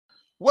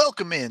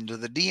Welcome into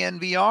the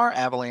DNVR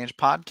Avalanche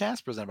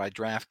Podcast presented by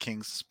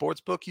DraftKings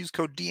Sportsbook. Use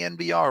code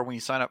DNVR when you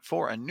sign up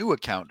for a new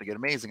account to get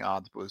amazing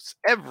odds boosts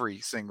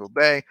every single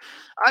day.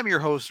 I'm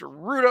your host,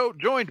 Rudo,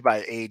 joined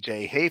by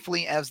AJ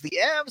Hafley as the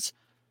Avs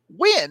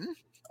win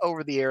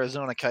over the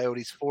Arizona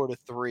Coyotes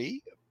 4-3.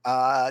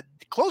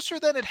 Closer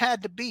than it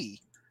had to be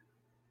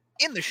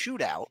in the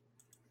shootout.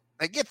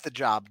 They get the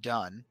job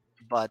done,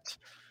 but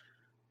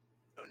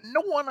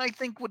no one, I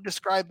think, would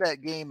describe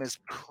that game as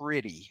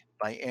pretty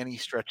by any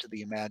stretch of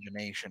the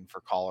imagination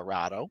for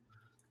Colorado.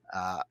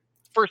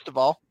 First of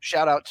all,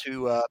 shout out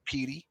to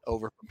Petey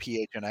over from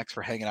PHNX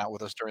for hanging out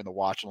with us during the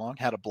watch along.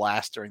 Had a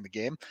blast during the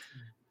game.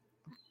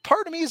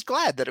 Part of me is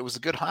glad that it was a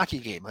good hockey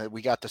game that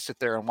we got to sit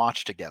there and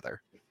watch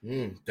together.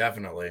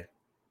 Definitely.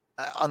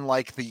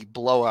 Unlike the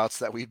blowouts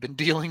that we've been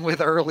dealing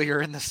with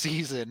earlier in the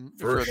season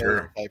for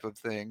those type of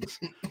things.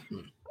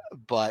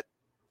 But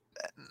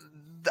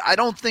I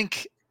don't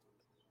think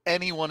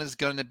anyone is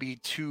going to be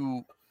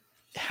too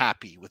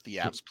happy with the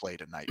Avs play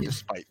tonight,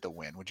 despite the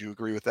win. Would you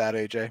agree with that,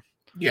 AJ?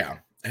 Yeah,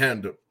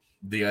 and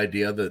the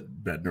idea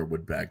that Bednar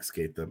would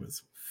backskate them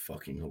is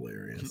fucking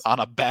hilarious. On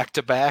a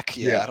back-to-back?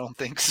 Yeah, I don't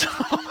think so.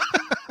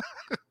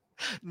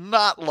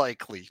 Not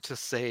likely, to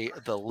say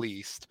the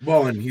least.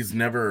 Well, and he's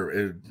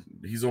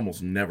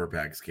almost never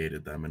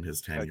backskated them in his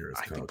tenure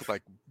as coach. I think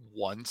like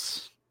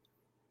once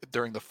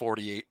during the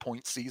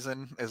 48-point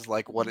season is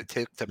like what it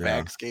took to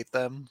backskate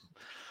them.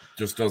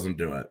 Just doesn't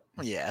do it.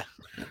 Yeah.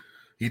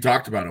 He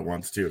talked about it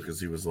once too, because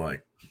he was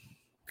like,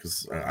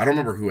 I don't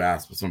remember who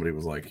asked, but somebody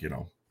was like,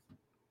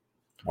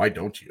 why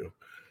don't you?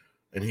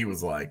 And he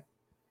was like,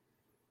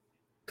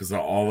 because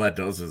all that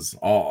does is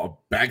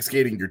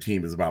backskating your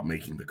team is about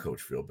making the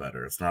coach feel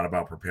better. It's not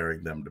about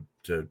preparing them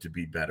to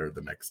be better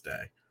the next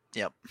day.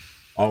 Yep.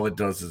 All it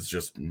does is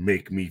just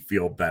make me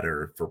feel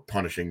better for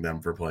punishing them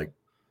for playing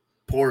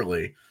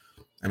poorly.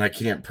 And I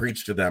can't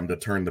preach to them to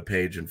turn the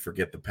page and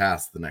forget the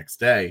past the next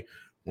day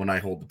when I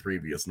hold the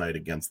previous night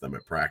against them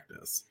at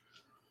practice.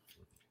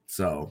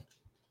 So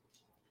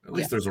at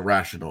least there's a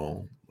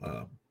rational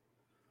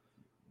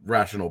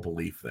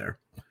belief there.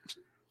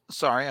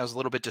 Sorry, I was a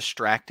little bit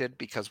distracted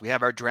because we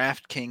have our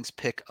DraftKings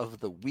pick of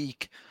the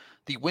week.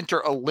 The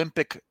Winter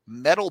Olympic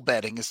medal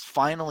betting is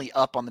finally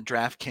up on the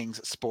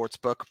DraftKings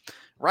Sportsbook.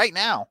 Right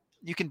now,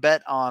 you can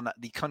bet on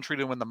the country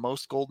to win the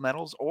most gold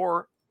medals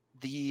or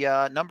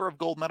the number of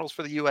gold medals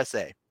for the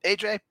USA.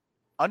 AJ,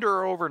 under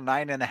or over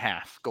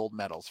 9.5 gold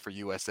medals for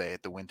USA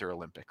at the Winter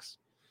Olympics?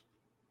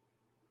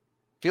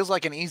 Feels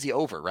like an easy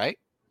over, right?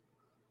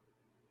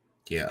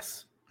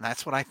 Yes.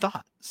 That's what I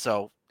thought.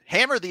 So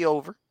hammer the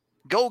over.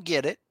 Go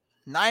get it.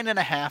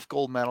 9.5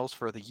 gold medals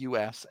for the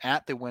U.S.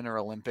 at the Winter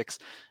Olympics.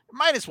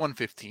 Minus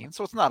 115,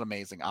 so it's not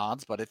amazing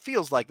odds, but it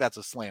feels like that's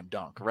a slam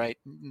dunk, right?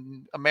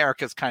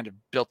 America's kind of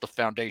built the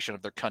foundation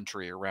of their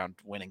country around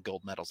winning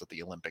gold medals at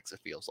the Olympics, it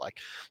feels like.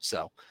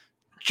 So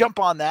jump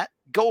on that.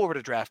 Go over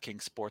to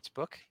DraftKings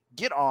Sportsbook.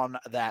 Get on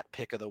that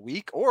pick of the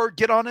week or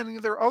get on any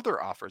of their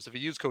other offers. If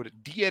you use code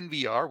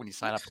DNVR when you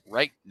sign up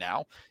right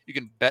now, you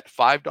can bet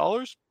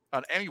 $5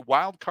 on any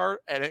wild card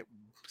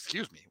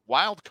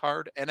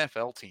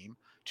NFL team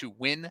to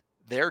win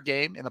their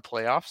game in the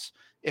playoffs.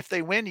 If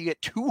they win, you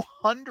get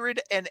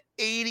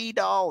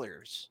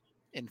 $280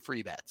 in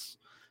free bets.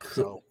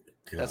 So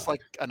that's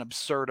like an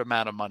absurd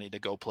amount of money to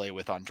go play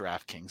with on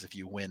DraftKings if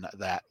you win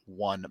that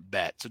one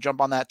bet. So jump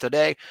on that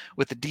today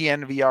with the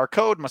DNVR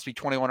code. Must be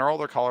 21 or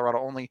older, Colorado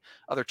only.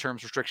 Other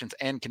terms, restrictions,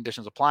 and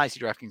conditions apply. See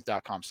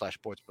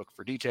DraftKings.com/sportsbook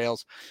for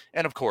details.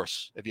 And of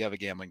course, if you have a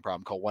gambling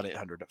problem, call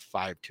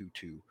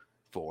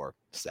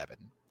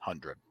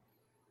 1-800-522-4700.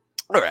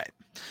 All right.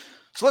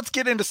 So let's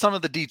get into some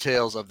of the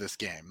details of this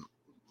game.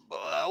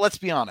 Let's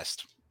be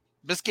honest.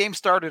 This game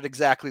started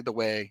exactly the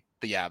way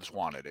the Avs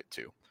wanted it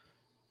to.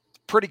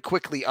 Pretty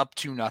quickly up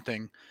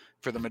 2-0.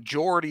 For the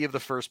majority of the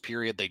first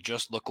period, they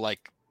just look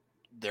like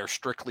they're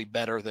strictly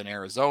better than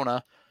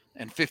Arizona.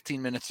 And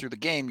 15 minutes through the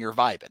game, you're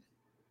vibing.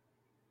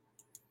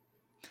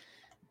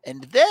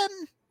 And then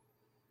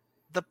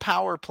the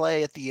power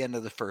play at the end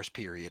of the first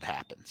period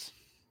happens.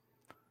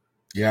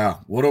 Yeah,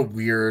 what a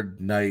weird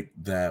night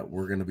that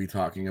we're going to be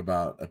talking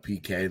about a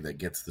PK that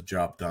gets the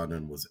job done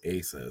and was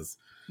aces,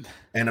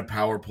 and a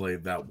power play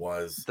that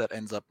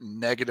ends up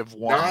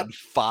 -1,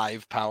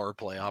 5 power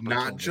play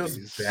opportunities. Not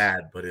just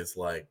bad, but it's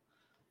like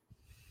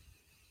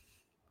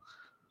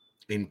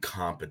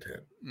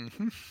incompetent.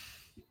 Mm-hmm.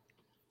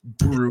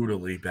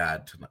 Brutally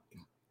bad tonight.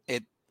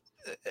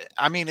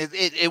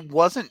 It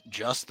wasn't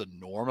just the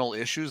normal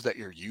issues that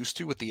you're used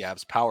to with the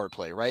Avs power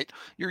play, right?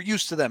 You're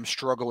used to them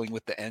struggling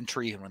with the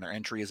entry, and when their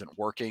entry isn't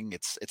working,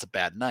 it's a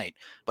bad night.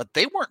 But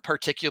they weren't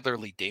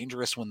particularly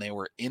dangerous when they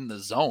were in the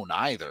zone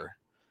either.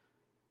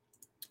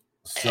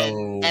 So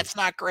and that's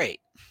not great.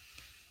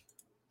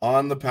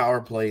 On the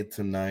power play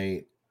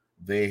tonight,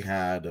 they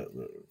had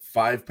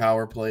 5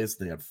 power plays.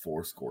 They had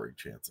 4 scoring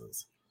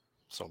chances.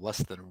 So less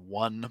than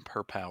 1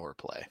 per power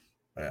play.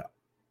 Yeah.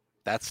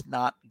 That's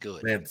not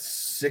good. They had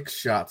 6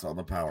 shots on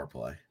the power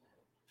play.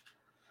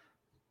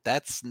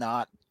 That's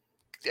not,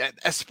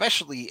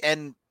 especially,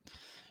 and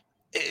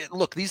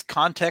look, these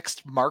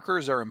context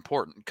markers are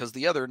important because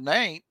the other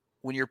night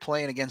when you're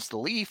playing against the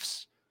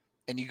Leafs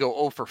and you go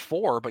 0 for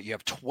 4, but you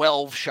have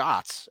 12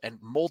 shots and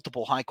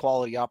multiple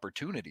high-quality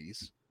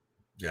opportunities.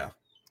 Yeah.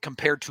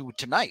 Compared to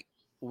tonight,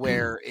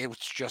 where it was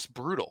just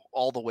brutal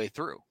all the way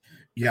through.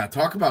 Yeah,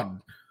 talk about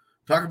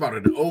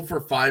an 0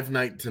 for 5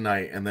 night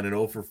tonight and then an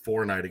 0 for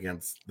 4 night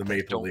against the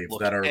Maple Leafs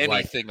that are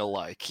anything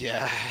alike.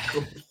 Yeah.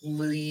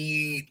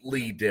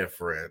 Completely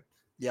different.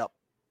 Yep.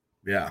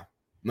 Yeah.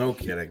 No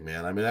kidding,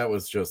 man. I mean, that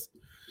was just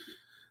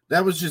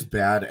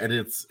bad. And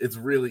it's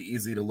really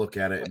easy to look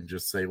at it and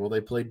just say, well,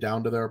 they played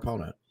down to their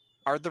opponent.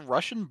 Are the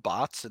Russian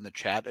bots in the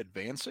chat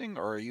advancing,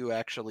 or are you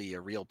actually a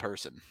real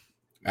person?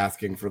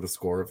 Asking for the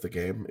score of the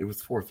game. It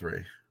was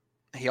 4-3.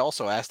 He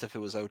also asked if it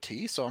was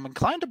OT, so I'm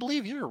inclined to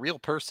believe you're a real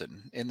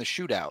person. In the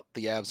shootout,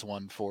 the Avs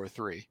won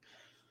 4-3.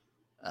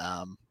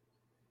 I'm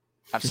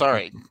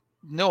sorry.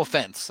 No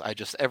offense.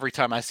 Every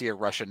time I see a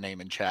Russian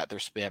name in chat, they're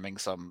spamming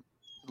some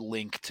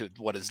link to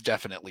what is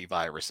definitely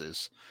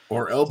viruses.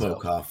 Or elbow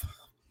cough.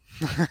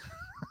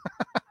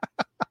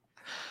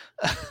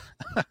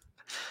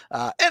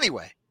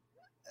 Anyway,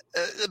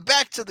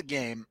 back to the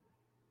game.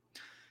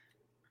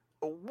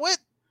 What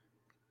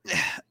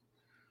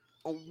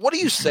do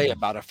you say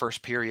about a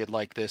first period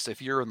like this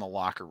if you're in the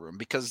locker room?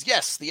 Because,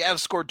 yes, the Avs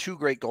scored 2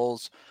 great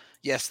goals.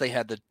 Yes, they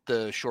had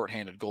the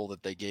shorthanded goal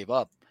that they gave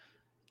up.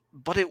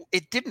 But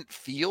it didn't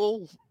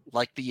feel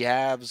like the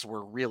Avs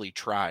were really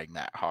trying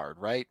that hard,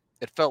 right?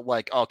 It felt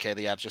like, okay,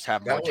 the Avs just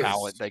have more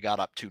talent. They got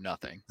up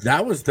 2-0.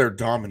 That was their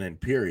dominant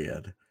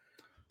period.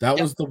 That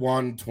was the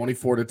one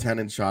 24-10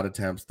 in shot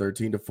attempts,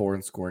 13-4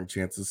 in scoring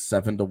chances,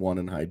 7-1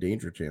 in high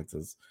danger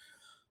chances.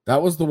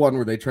 That was the one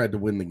where they tried to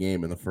win the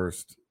game in the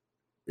first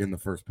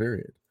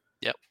period.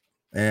 Yep.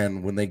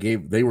 And when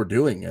they were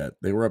doing it.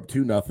 They were up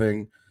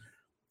 2-0.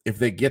 If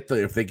they get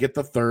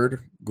the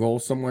third goal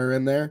somewhere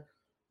in there,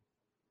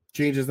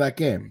 changes that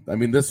game. I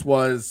mean,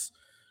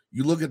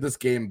 you look at this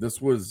game,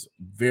 this was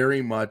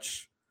very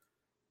much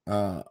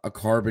a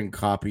carbon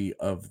copy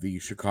of the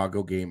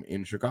Chicago game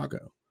in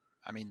Chicago.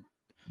 I mean,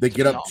 they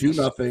get up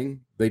 2-0.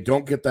 They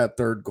don't get that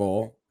third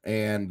goal,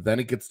 and then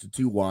it gets to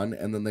 2-1,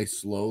 and then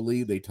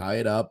they tie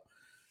it up,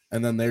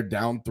 and then they're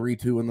down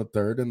 3-2 in the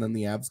third, and then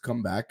the Avs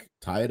come back,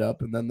 tie it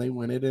up, and then they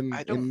win it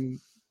in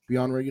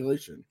beyond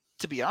regulation.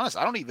 To be honest,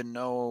 I don't even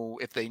know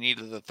if they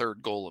needed the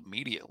third goal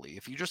immediately.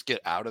 If you just get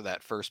out of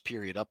that first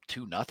period up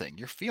 2-0,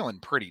 you're feeling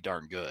pretty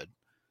darn good.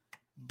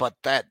 But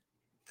that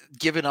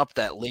giving up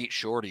that late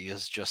shorty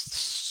is just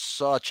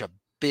such a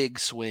big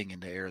swing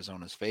into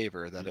Arizona's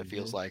favor that it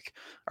feels like,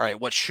 all right,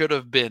 what should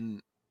have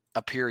been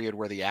a period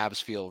where the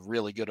Avs feel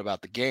really good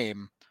about the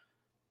game,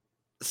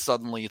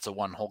 suddenly it's a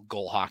one-whole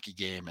goal hockey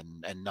game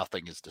and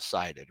nothing is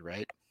decided,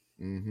 right?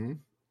 Mm-hmm.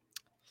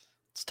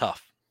 It's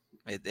tough.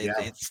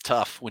 It's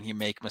tough when you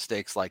make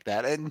mistakes like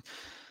that. And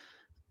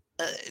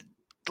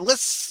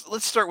let's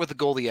start with the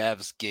goal the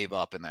Avs gave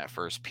up in that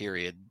first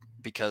period,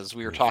 because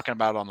we were talking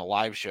about it on the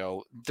live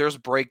show. There's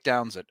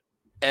breakdowns at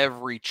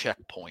every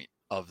checkpoint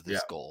of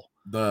this goal.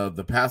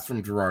 The pass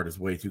from Girard is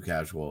way too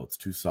casual. It's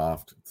too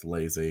soft. It's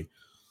lazy.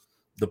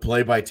 The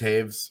play by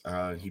Taves,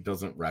 he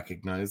doesn't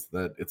recognize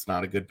that it's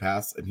not a good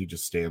pass, and he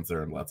just stands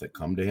there and lets it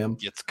come to him.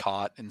 Gets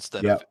caught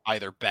instead of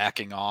either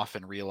backing off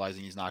and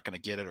realizing he's not going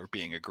to get it, or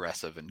being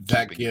aggressive and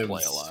keeping the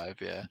play alive.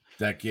 Yeah,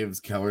 that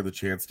gives Keller the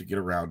chance to get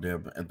around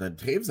him, and then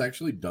Taves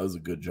actually does a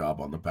good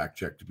job on the back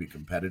check to be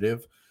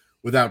competitive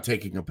without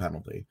taking a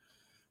penalty.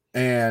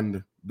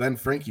 And then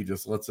Frankie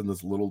just lets in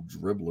this little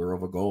dribbler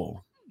of a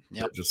goal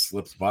that just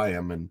slips by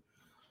him, and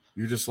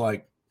you're just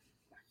like,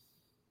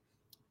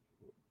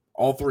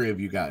 all three of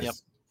you guys. Yep.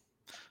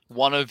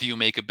 One of you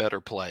make a better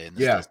play. And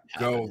this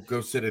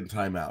go sit in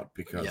timeout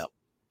because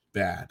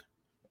bad.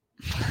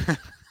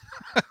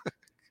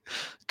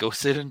 Go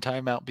sit in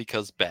timeout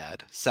because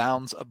bad.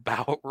 Sounds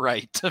about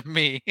right to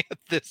me at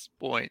this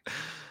point.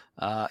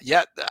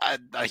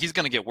 He's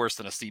going to get worse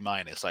than a C-,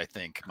 I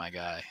think, my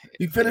guy.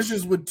 He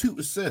finishes with 2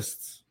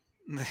 assists.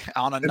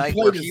 On a night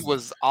where he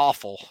was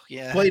awful.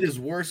 Yeah. Played his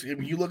worst. I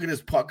mean, you look at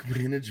his puck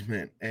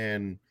management,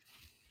 and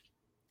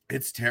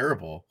it's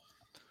terrible.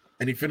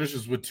 And he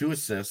finishes with 2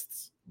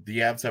 assists. The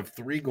Avs have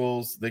 3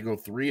 goals. They go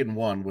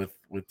 3-1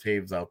 with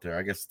Taves out there.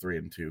 I guess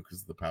 3-2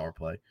 because of the power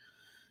play.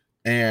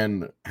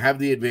 And have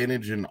the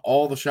advantage in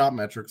all the shot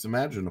metrics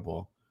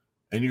imaginable.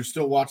 And you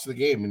still watch the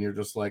game, and you're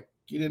just like,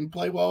 you didn't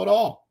play well at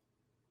all.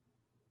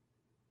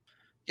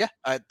 Yeah,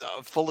 I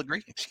full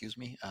agree. Excuse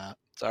me.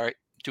 Sorry.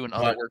 Doing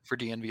other work for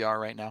DNVR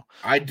right now.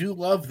 I do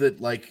love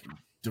that, like,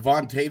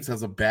 Devon Taves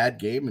has a bad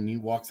game, and he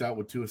walks out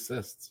with 2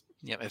 assists.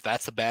 Yeah, if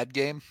that's a bad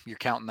game, you're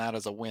counting that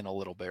as a win a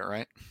little bit,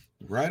 right?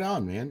 Right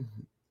on, man.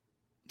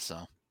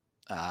 So,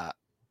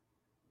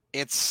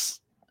 it's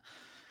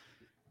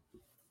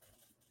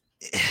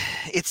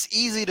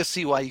easy to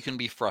see why you can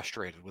be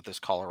frustrated with this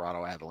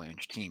Colorado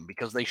Avalanche team,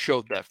 because they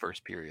showed that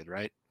first period,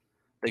 right?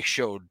 They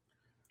showed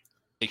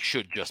they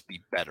should just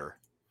be better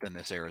than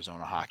this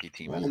Arizona hockey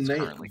team. Well,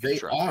 they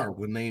are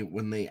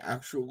when they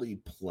actually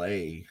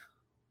play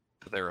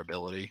to their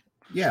ability.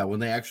 Yeah, when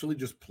they actually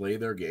just play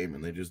their game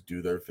and they just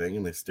do their thing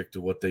and they stick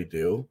to what they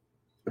do.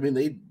 I mean,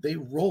 they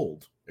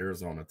rolled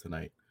Arizona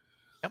tonight.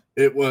 Yep.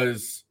 It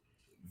was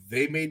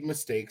they made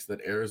mistakes that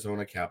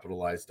Arizona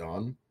capitalized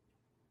on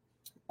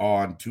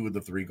 2 of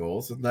the 3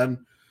 goals, and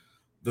then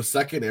the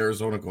second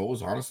Arizona goal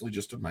was honestly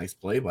just a nice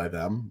play by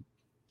them.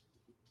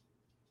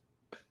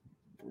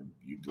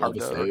 You'd love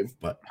a save,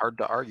 but hard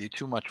to argue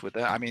too much with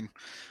that. I mean,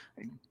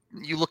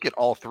 you look at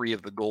all 3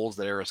 of the goals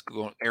that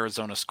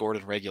Arizona scored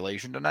in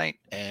regulation tonight,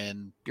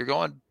 and you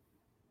got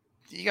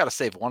to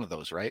save one of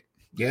those, right?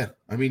 Yeah,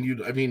 I mean,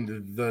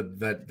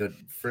 that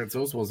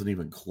Francouz wasn't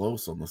even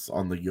close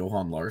on the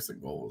Johan Larsson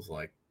goal. It was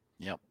like,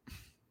 yep.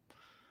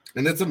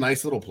 And it's a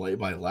nice little play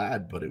by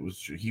Ladd, but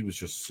he was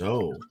just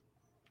so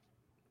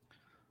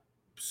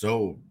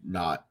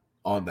not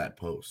on that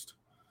post.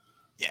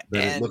 Yeah,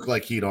 that it looked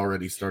like he'd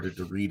already started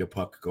to read a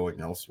puck going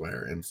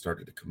elsewhere and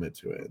started to commit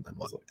to it, and then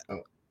was like,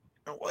 oh.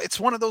 It's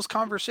one of those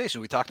conversations.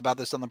 We talked about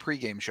this on the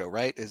pregame show,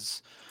 right?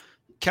 Is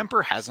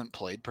Kemper hasn't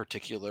played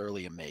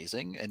particularly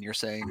amazing, and you're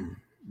saying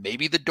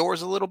maybe the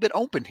door's a little bit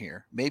open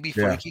here. Maybe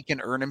Frankie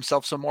can earn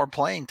himself some more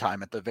playing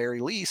time at the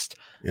very least.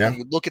 Yeah. And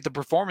you look at the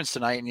performance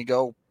tonight and you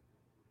go,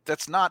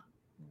 that's not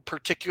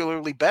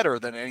particularly better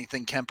than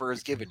anything Kemper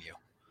has given you.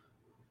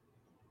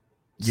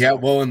 Yeah,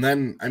 well, and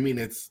then, I mean,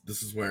 this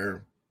is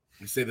where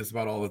we say this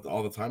about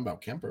all the time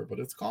about Kemper, but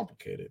it's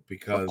complicated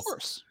because of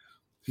course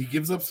he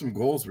gives up some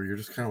goals where you're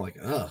just kind of like,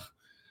 ugh.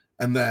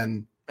 And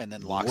then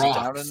locks it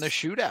down in the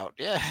shootout.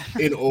 Yeah.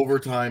 In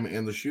overtime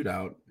and the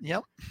shootout.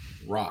 Yep.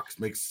 Rocks,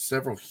 makes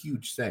several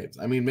huge saves.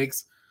 I mean,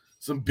 makes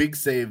some big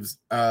saves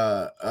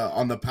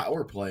on the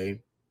power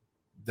play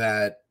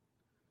that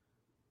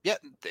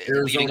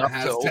Arizona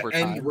has to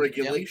end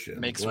regulation.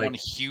 Makes one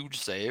huge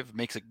save,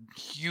 makes a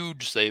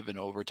huge save in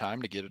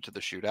overtime to get it to the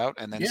shootout,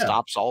 and then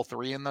stops all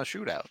 3 in the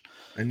shootout.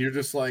 And you're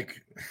just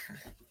like,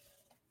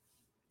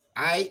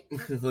 I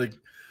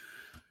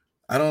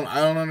don't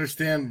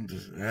understand.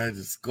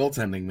 Just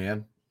goaltending,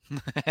 man.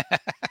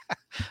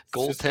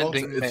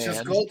 Goaltending, man. It's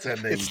just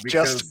goaltending. It's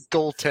just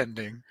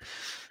goaltending.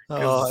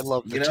 Oh, I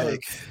love the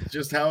take. It's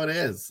just how it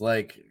is.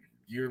 Like,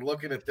 you're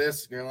looking at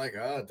this and you're like,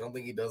 oh, I don't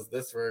think he does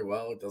this very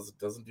well. It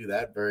doesn't do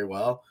that very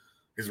well.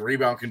 His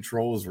rebound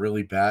control is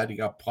really bad. He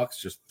got pucks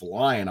just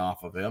flying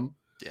off of him.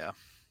 Yeah.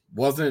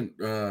 Wasn't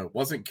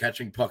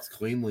catching pucks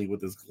cleanly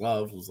with his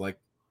glove. It was like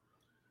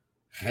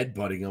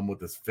headbutting him with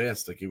his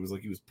fist. Like he was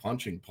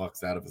punching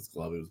pucks out of his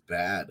glove. It was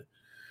bad.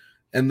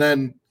 And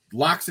then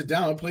locks it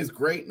down and plays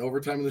great in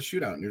overtime in the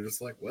shootout. And you're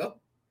just like, well,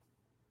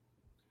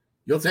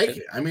 you'll take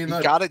it. I mean,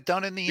 he got it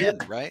done in the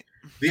end, right?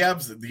 The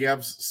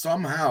Avs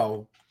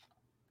somehow,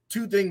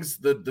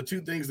 the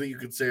 2 things that you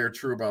could say are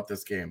true about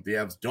this game. The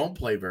Avs don't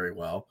play very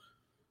well,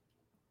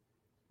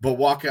 but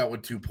walk out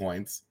with 2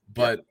 points.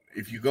 But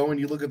if you go and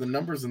you look at the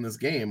numbers in this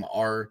game,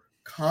 are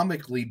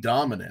comically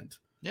dominant.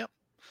 Yep.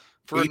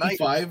 For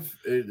 85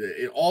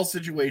 in all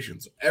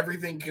situations,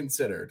 everything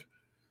considered.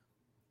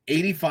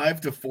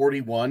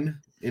 85-41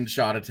 in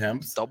shot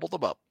attempts. Doubled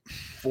them up.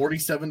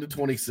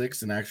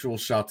 47-26 in actual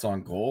shots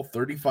on goal.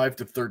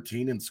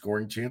 35-13 in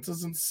scoring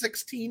chances, and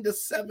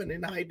 16-7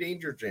 in high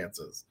danger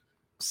chances.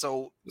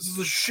 So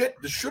this should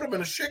have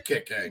been a shit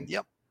kicking.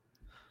 Yep.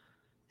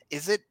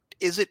 Is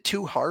it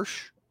too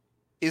harsh?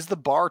 Is the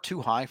bar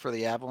too high for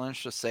the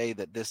Avalanche to say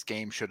that this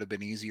game should have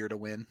been easier to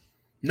win?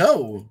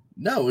 No,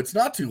 it's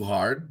not too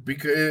hard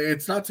because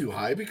it's not too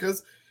high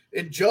because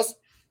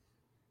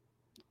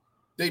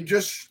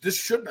this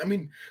shouldn't. I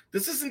mean,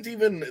 this isn't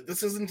even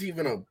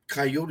a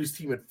Coyotes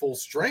team at full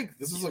strength.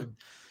 This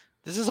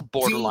is a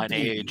borderline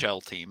AHL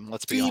team.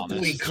 Let's be honest.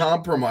 Deeply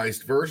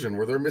compromised version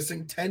where they're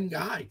missing 10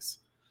 guys.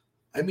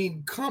 I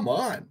mean, come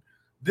on.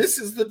 This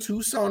is the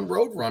Tucson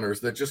Roadrunners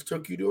that just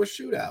took you to a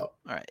shootout.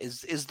 All right.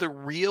 Is the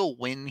real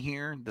win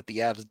here that the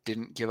Avs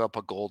didn't give up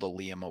a goal to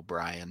Liam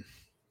O'Brien?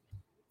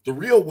 The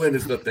real win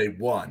is that they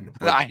won.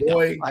 But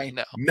I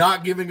know.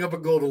 Not giving up a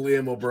goal to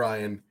Liam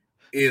O'Brien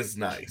is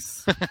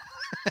nice.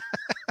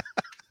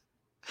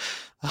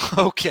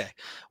 Okay.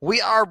 We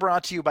are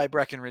brought to you by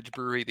Breckenridge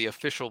Brewery, the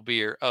official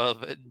beer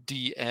of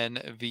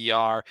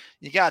DNVR.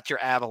 You got your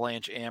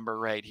Avalanche Amber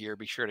right here.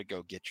 Be sure to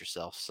go get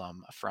yourself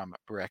some from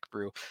Breck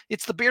Brew.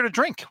 It's the beer to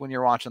drink when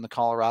you're watching the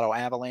Colorado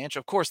Avalanche.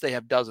 Of course, they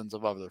have dozens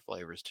of other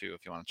flavors too,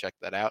 if you want to check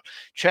that out.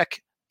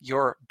 Check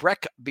your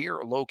Breck beer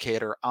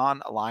locator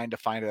online to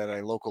find it at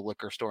a local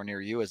liquor store near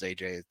you, as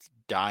AJ is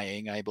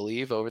dying, I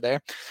believe, over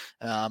there.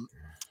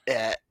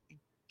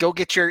 Go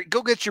get your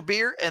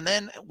beer, and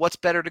then what's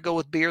better to go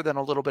with beer than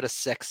a little bit of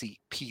sexy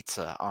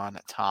pizza on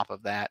top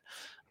of that?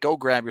 Go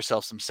grab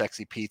yourself some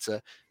sexy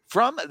pizza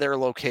from their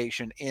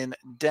location in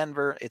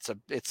Denver.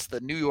 It's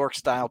the New York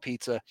style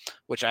pizza,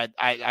 which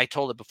I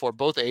told it before.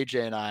 Both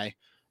AJ and I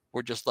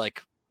were just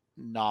like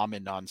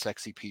nomming on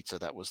sexy pizza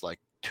that was like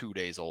 2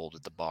 days old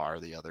at the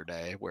bar the other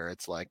day, where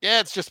it's like, yeah,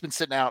 it's just been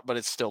sitting out, but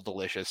it's still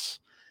delicious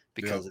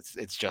because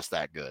it's just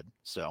that good.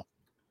 So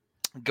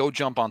Go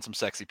jump on some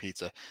sexy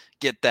pizza,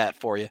 get that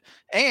for you.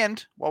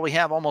 And while we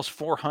have almost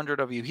 400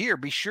 of you here,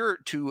 be sure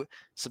to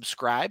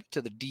subscribe to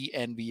the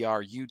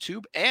DNVR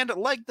YouTube and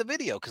like the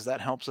video because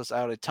that helps us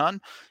out a ton.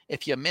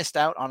 If you missed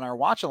out on our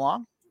watch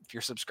along, if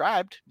you're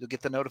subscribed, you'll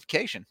get the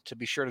notification to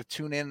be sure to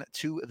tune in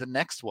to the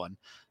next one.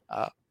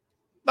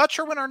 Not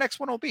sure when our next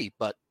one will be,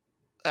 but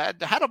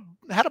had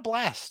a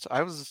blast.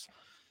 I'm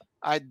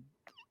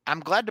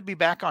glad to be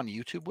back on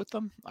YouTube with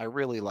them. I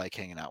really like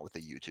hanging out with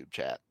the YouTube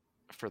chat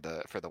for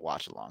the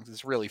watch alongs.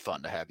 It's really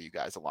fun to have you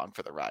guys along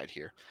for the ride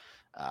here.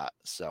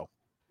 So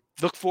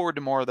look forward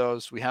to more of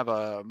those. We have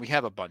a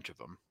bunch of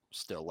them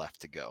still left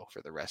to go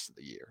for the rest of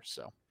the year.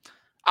 So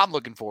I'm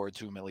looking forward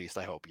to them, at least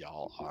I hope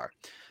y'all are.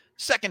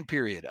 Second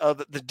period of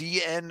the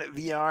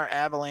DNVR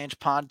Avalanche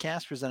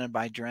podcast presented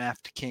by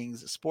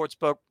DraftKings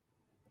Sportsbook.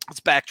 Let's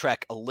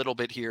backtrack a little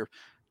bit here.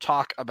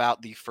 Talk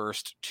about the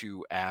first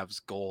two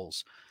Avs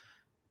goals.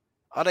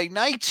 On a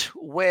night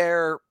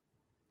where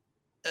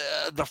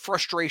the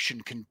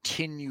frustration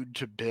continued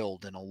to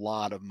build in a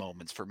lot of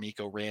moments for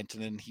Mikko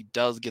Rantanen, he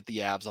does get the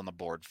Avs on the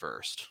board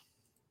first.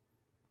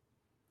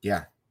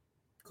 Yeah,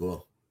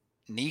 cool.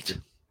 Neat.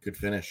 Good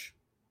finish.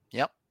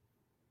 Yep.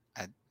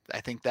 I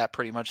think that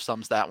pretty much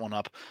sums that one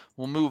up.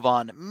 We'll move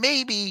on.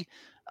 Maybe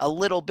a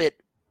little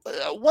bit,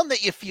 one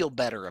that you feel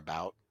better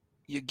about.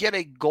 You get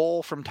a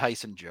goal from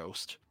Tyson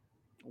Jost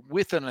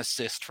with an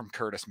assist from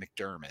Curtis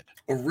McDermott.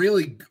 A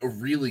really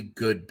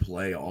good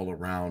play all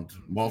around.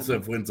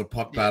 Maltsev wins a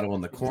puck battle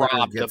in the corner,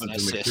 Robbed gets of an it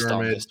to assist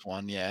on McDermott. this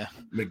one, yeah.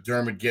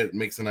 McDermott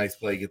makes a nice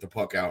play, get the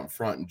puck out in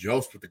front, and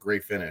Jost with a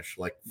great finish.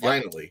 Like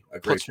finally, a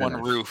great puts finish.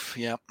 One roof.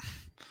 Yep,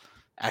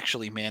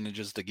 actually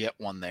manages to get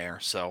one there.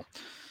 So,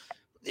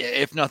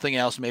 if nothing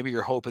else, maybe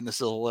you're hoping this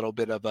is a little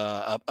bit of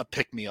a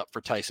pick me up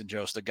for Tyson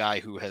Jost, a guy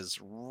who has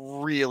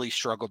really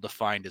struggled to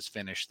find his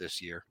finish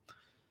this year.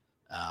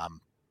 I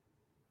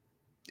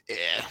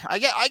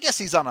guess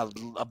he's on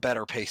a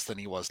better pace than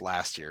he was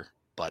last year,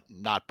 but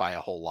not by a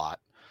whole lot.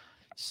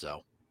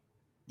 So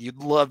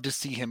you'd love to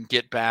see him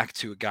get back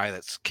to a guy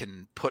that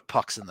can put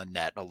pucks in the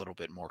net a little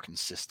bit more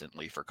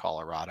consistently for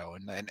Colorado.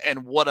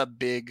 And what a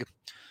big,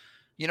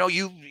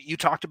 you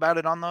talked about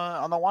it on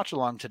the watch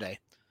along today.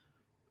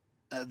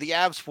 The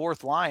Avs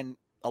fourth line,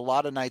 a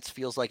lot of nights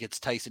feels like it's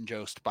Tyson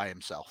Jost by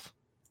himself.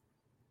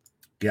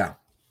 Yeah.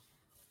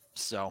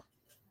 So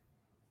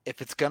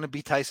if it's going to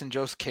be Tyson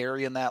Jost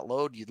carrying that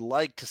load, you'd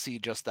like to see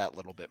just that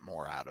little bit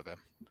more out of him.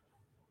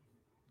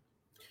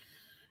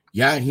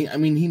 Yeah, he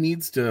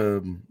needs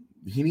to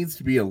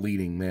be a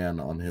leading man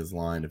on his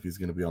line if he's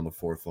going to be on the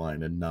fourth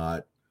line and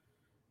not,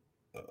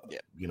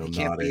 he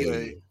can't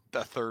be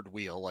a third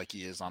wheel like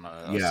he is on a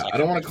I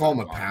don't want to call him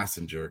a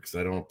passenger because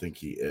I don't think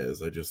he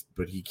is.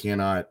 But he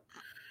cannot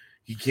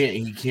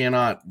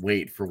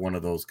wait for one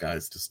of those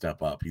guys to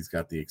step up. He's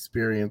got the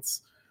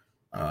experience.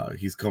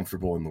 He's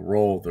comfortable in the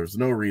role. There's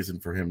no reason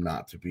for him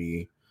not to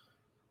be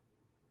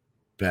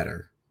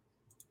better.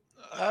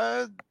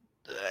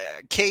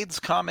 Cade's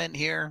comment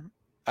here.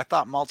 I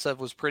thought Maltsev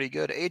was pretty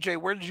good. AJ,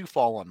 where did you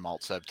fall on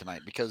Maltsev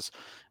tonight? Because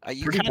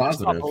you kind of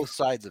saw both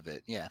sides of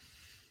it. Yeah.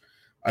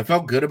 I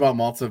felt good about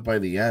Maltsev by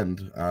the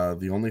end.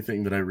 The only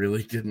thing that I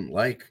really didn't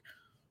like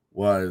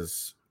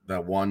was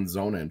that one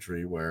zone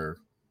entry where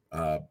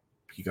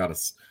he got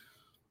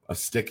a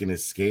stick in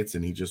his skates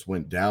and he just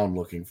went down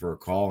looking for a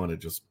call, and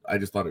I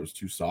just thought it was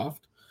too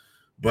soft.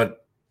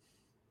 But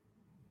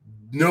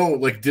no,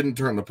 didn't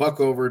turn the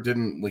puck over,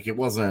 it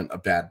wasn't a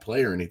bad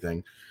play or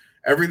anything.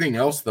 Everything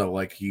else though,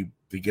 he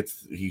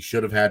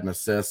should have had an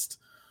assist.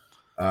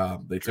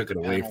 They took it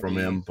away from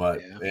him, but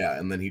yeah,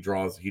 and then he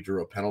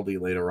drew a penalty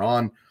later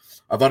on.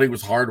 I thought he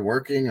was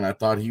hardworking and I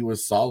thought he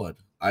was solid.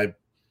 I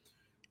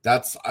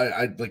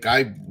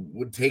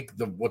would take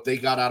what they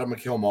got out of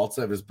Mikhail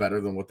Maltsev is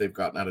better than what they've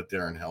gotten out of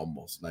Darren Helm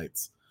most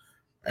nights.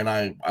 And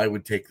I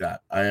would take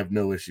that. I have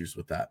no issues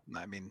with that.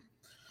 I mean,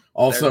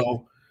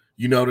 also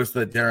you notice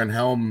that Darren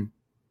Helm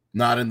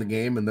not in the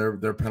game, and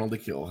their penalty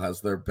kill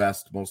has their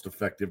best, most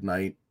effective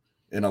night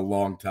in a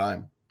long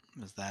time.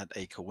 Is that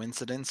a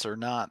coincidence or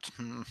not?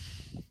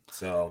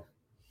 So,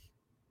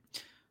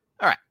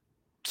 all right.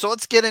 So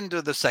let's get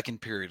into the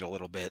second period a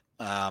little bit.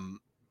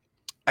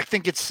 I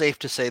think it's safe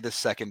to say the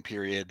second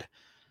period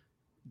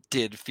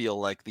did feel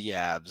like the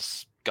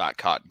Avs got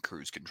caught in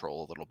cruise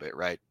control a little bit,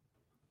 right?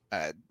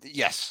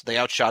 Yes, they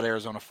outshot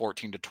Arizona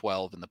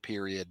 14-12 in the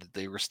period.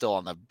 They were still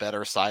on the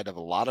better side of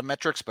a lot of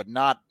metrics, but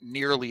not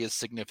nearly as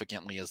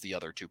significantly as the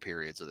other two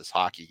periods of this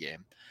hockey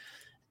game.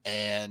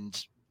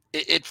 And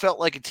it felt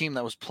like a team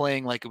that was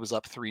playing like it was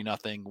up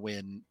 3-0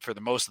 when for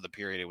the most of the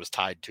period it was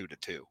tied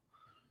 2-2.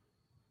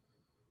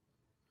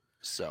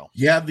 So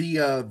yeah,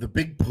 the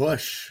big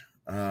push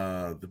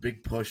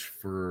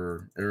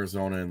for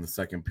Arizona in the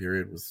second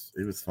period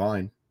was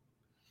fine.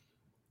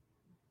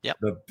 Yep.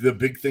 The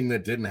big thing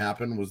that didn't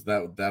happen was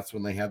that's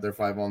when they had their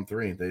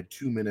 5-on-3. They had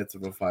 2 minutes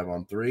of a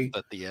 5-on-3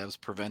 that the Avs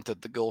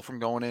prevented the goal from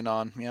going in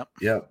on. Yep.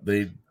 Yep.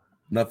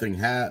 Nothing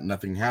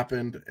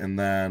happened, and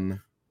then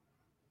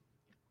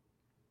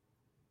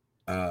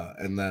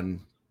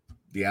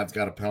the Avs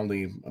got a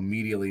penalty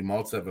immediately.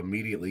 Maltsev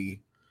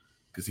immediately,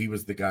 because he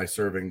was the guy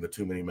serving the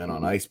too many men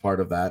on ice part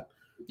of that,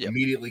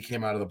 immediately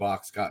came out of the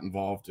box, got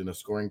involved in a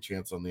scoring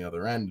chance on the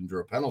other end, and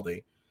drew a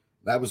penalty.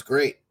 That was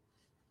great.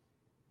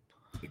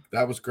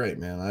 That was great,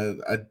 man.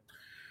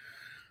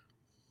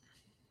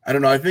 I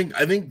don't know. I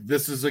think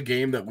this is a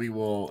game that we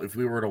will, if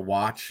we were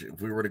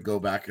to go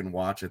back and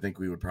watch, I think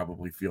we would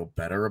probably feel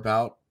better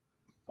about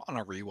on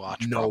a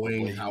rewatch,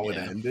 knowing how it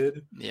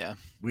ended. Yeah,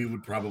 we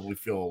would probably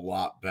feel a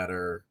lot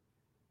better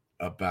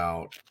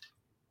about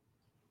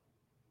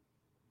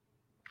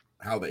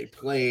how they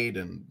played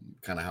and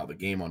kind of how the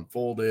game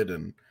unfolded.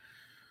 And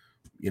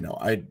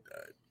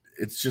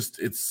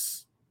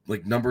it's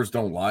like numbers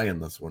don't lie in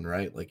this one,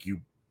 right? Like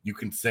you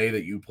can say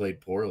that you played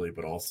poorly,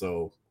 but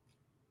also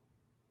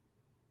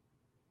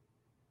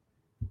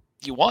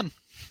you won.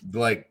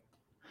 Like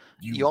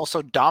you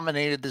also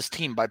dominated this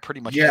team by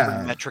pretty much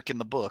every metric in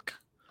the book.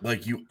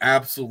 Like you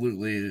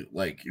absolutely,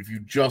 like if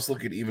you just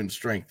look at even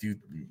strength, you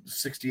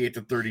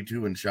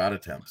 68-32 in shot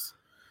attempts,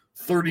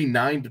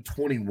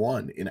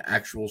 39-21 in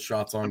actual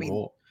shots on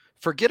goal.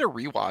 Forget a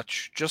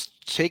rewatch.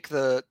 Just take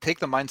the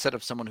mindset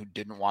of someone who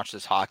didn't watch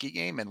this hockey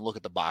game and look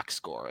at the box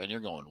score, and you're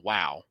going,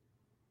 wow,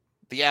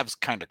 the Avs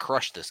kind of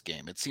crushed this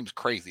game. It seems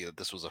crazy that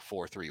this was a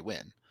 4-3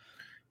 win.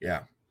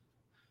 Yeah.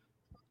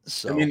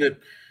 So you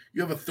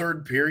have a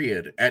third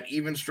period at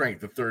even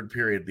strength. The third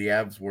period, the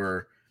Avs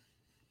were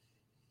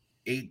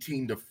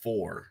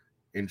 18-4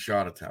 in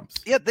shot attempts.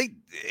 Yeah, they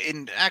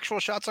in actual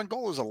shots on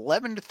goal was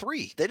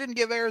 11-3. They didn't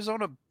give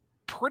Arizona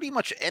pretty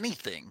much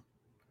anything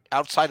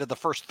outside of the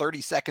first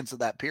 30 seconds of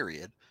that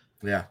period.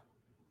 Yeah.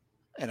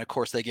 And of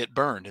course they get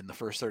burned in the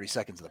first 30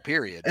 seconds of the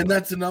period. And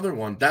that's another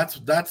one. That's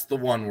the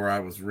one where I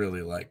was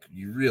really like,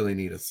 you really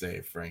need a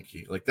save,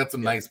 Frankie. Like that's a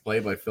nice play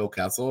by Phil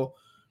Kessel,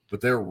 but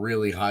they're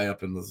really high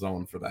up in the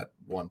zone for that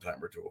one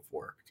timer to have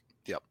worked.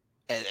 Yep.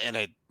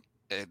 And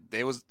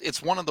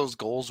it's one of those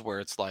goals where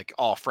it's like,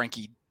 oh,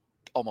 Frankie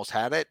almost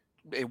had it.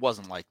 It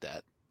wasn't like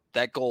that.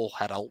 That goal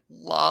had a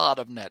lot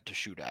of net to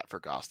shoot at for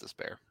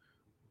Gostisbehere.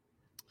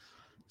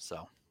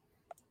 So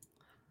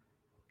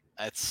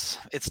it's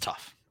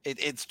tough.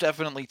 It's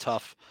definitely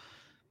tough.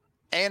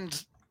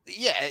 And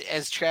yeah,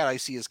 as Chad I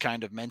see is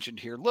kind of mentioned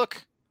here,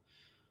 look,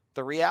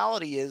 the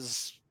reality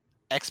is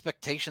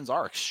expectations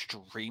are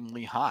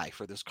extremely high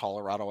for this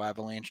Colorado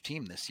Avalanche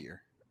team this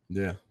year.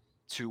 Yeah.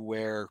 To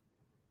where,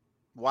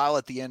 while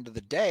at the end of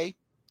the day,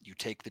 you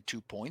take the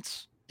 2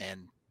 points,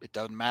 and it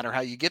doesn't matter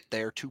how you get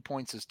there. 2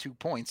 points is 2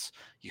 points.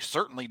 You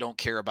certainly don't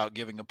care about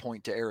giving a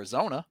point to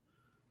Arizona.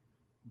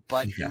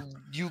 But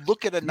you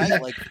look at a night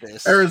like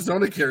this.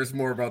 Arizona cares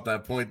more about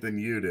that point than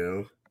you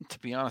do. To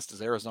be honest,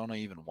 does Arizona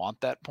even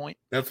want that point?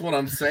 That's what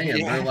I'm saying.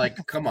 Yeah. They're like,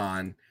 come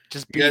on.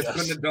 Just you guys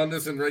couldn't have done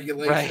this in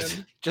regulation.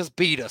 Right. Just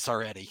beat us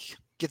already.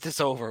 Get this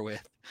over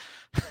with.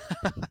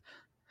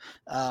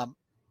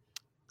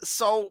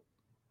 So,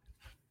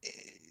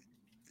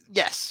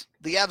 yes,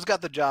 the Avs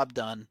got the job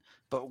done,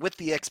 but with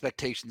the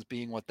expectations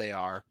being what they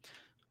are,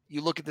 you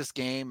look at this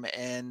game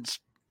and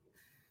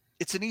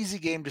it's an easy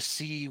game to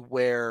see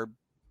where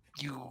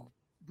you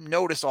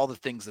notice all the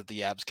things that the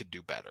Avs could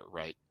do better,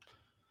 right?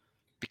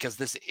 Because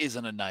this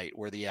isn't a night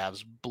where the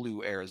Avs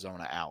blew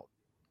Arizona out.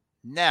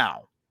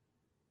 Now,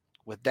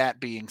 with that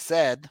being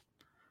said,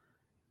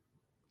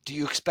 do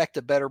you expect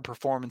a better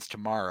performance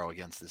tomorrow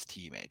against this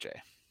team, AJ?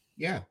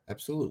 Yeah,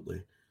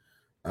 absolutely.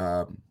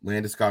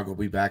 Landeskog will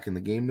be back in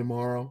the game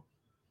tomorrow.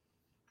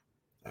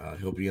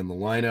 He'll be in the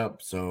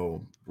lineup.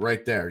 So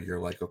right there, you're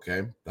like,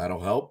 okay, that'll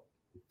help.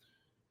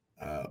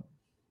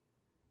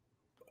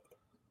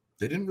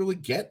 They didn't really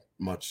get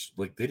much.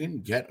 Like, they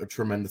didn't get a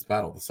tremendous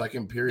battle. The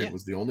second period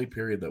was the only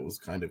period that was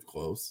kind of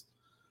close.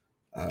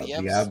 The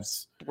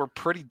Avs were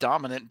pretty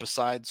dominant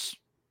besides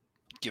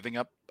giving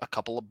up a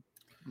couple of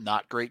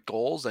not great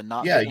goals and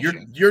not. Yeah,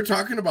 you're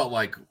talking about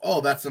like,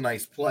 oh, that's a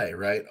nice play,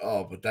 right?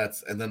 Oh, but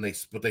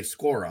they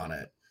score on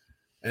it.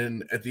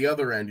 And at the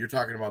other end, you're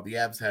talking about the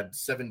Avs had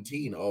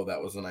 17. Oh,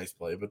 that was a nice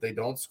play, but they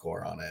don't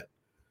score on it.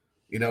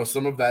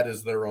 Some of that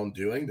is their own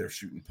doing. They're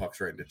shooting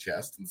pucks right in the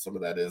chest, and some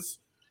of that is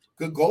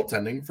good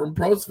goaltending from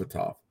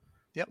Prosvetov.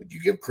 Yep.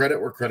 You give credit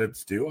where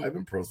credit's due.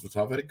 Ivan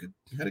Prosvetov had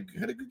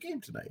a good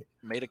game tonight.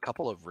 Made a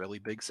couple of really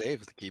big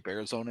saves to keep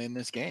Arizona in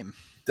this game.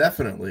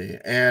 Definitely.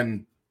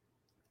 And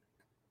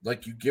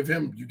like you give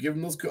him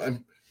those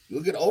good.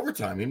 Look at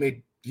overtime. He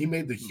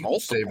made the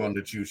huge save on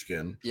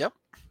Nichushkin. Yep.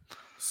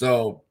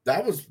 So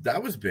that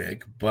was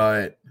big,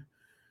 but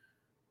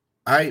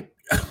I'm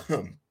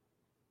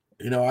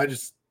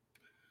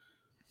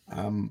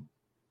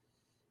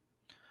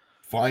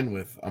fine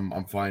with.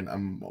 I'm fine.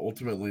 I'm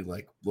ultimately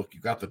like, look, you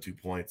got the 2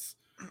 points.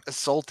 As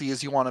salty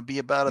as you want to be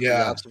about it, the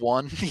Avs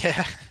won.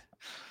 Yeah.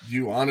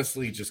 You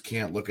honestly just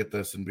can't look at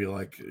this and be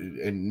like,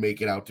 and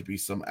make it out to be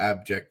some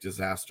abject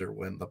disaster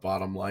when the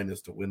bottom line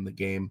is to win the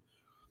game.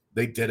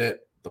 They did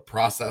it. The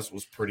process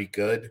was pretty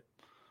good.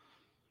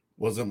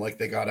 Wasn't like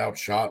they got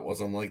outshot.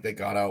 Wasn't like they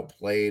got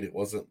outplayed. It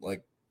wasn't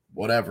like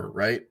whatever,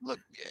 right? Look,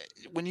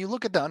 when you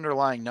look at the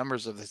underlying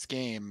numbers of this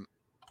game,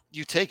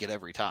 you take it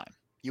every time.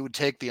 You would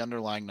take the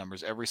underlying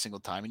numbers every single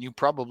time, and you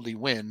probably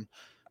win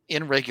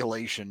in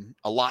regulation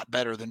a lot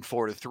better than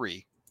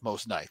 4-3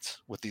 most nights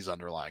with these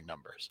underlying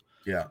numbers.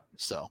 Yeah.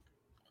 So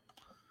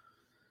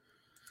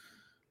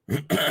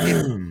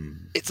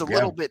it's a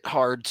little bit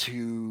hard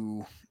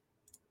to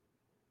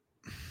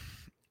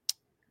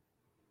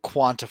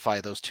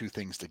quantify those two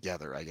things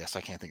together, I guess.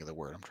 I can't think of the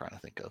word I'm trying to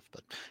think of,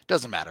 but it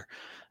doesn't matter.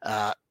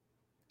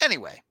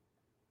 Anyway,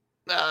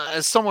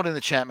 as someone in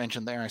the chat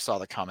mentioned there, I saw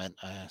the comment.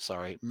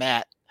 Sorry,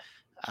 Matt.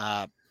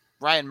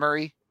 Ryan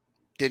Murray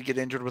did get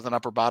injured with an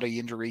upper body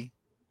injury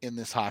in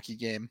this hockey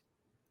game.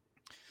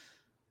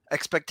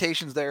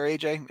 Expectations there,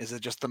 AJ? Is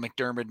it just the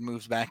McDermott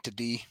moves back to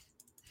D?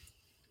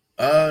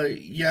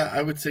 Yeah,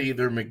 I would say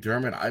either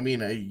McDermott. I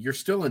mean, you're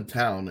still in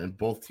town, and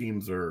both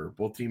teams were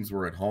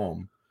at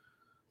home.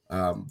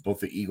 Both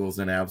the Eagles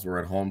and Avs were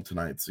at home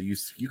tonight, so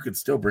you could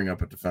still bring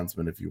up a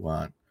defenseman if you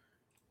want.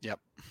 Yep.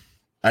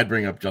 I'd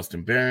bring up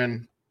Justin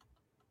Barron.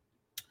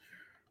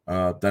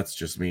 That's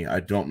just me. I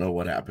don't know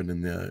what happened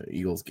in the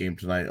Eagles game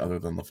tonight other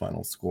than the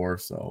final score,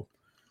 so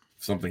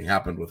if something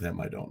happened with him,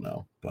 I don't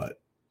know. But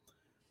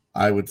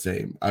I would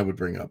say I would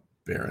bring up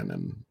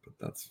Barron, but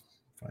that's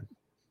fine.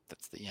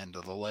 That's the end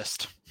of the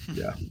list.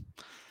 Yeah.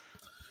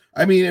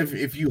 I mean,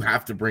 if you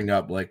have to bring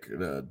up, like,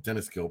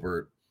 Dennis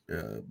Gilbert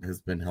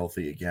has been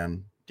healthy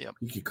again. Yep.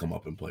 He could come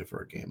up and play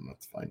for a game.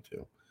 That's fine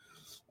too.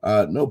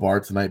 No bar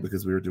tonight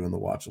because we were doing the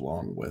watch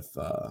along with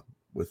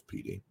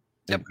PD.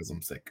 Yep. Because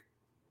I'm sick.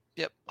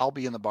 Yep. I'll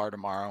be in the bar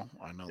tomorrow.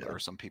 I know there are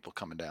some people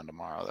coming down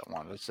tomorrow that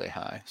wanted to say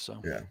hi.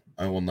 So yeah,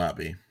 I will not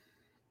be.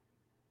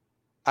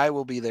 I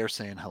will be there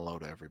saying hello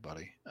to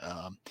everybody.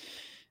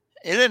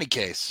 In any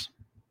case,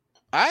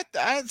 I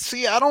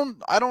see. I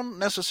don't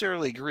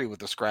necessarily agree with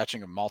the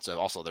scratching of Maltsev.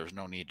 Also, there's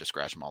no need to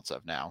scratch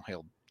Maltsev now.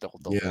 They'll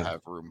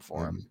have room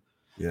for him.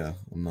 Yeah,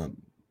 I'm not.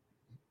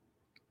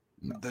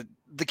 No.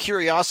 The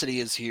curiosity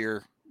is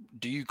here.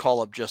 Do you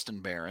call up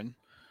Justin Barron,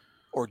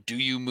 or do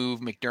you move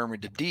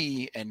McDermott to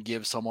D and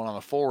give someone on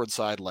the forward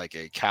side like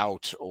a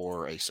Kaut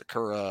or a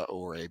Sakura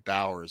or a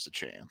Bowers a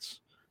chance?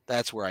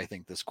 That's where I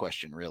think this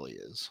question really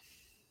is.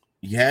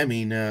 Yeah, I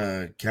mean,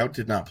 Kaut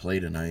did not play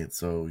tonight,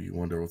 so you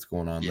wonder what's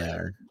going on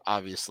there.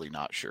 Obviously,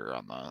 not sure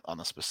on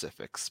the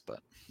specifics,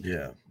 but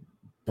yeah,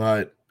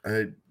 but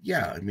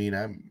yeah, I mean,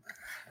 I've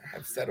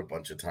said a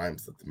bunch of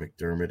times that the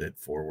McDermott at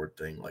forward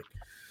thing, like,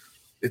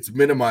 it's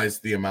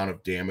minimized the amount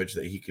of damage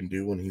that he can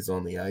do when he's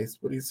on the ice,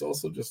 but he's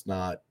also just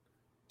not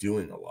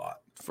doing a lot.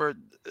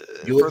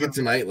 You look at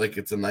tonight, like,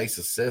 it's a nice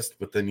assist,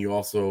 but then you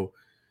also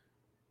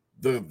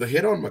the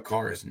hit on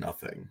Makar is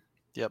nothing.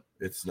 Yep,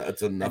 it's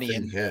a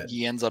nothing hit.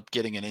 He ends up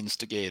getting an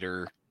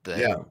instigator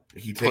that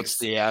he puts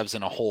the Avs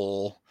in a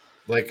hole.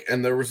 Like,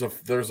 and there's a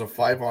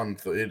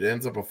 5-on-3. It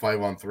ends up a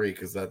 5-on-3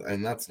 because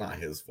that's not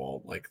his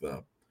fault. Like,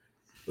 the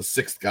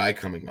sixth guy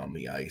coming on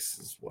the ice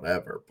is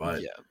whatever,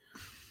 but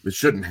it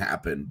shouldn't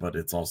happen. But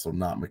it's also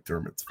not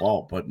McDermott's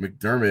fault. But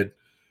McDermott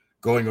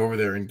going over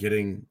there and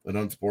getting an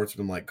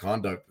unsportsmanlike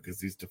conduct because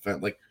he's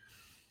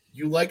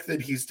you like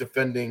that he's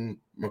defending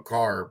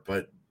Makar,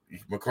 but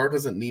Makar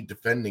doesn't need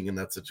defending in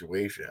that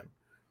situation.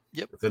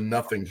 Yep. It's a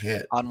nothing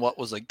hit. On what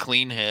was a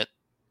clean hit.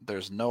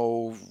 There's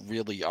no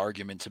really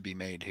argument to be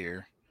made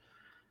here.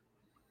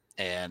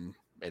 And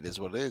it is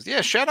what it is.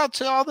 Yeah, shout out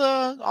to all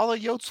the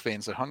Yotes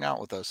fans that hung out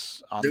with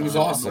us on it was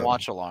awesome. On the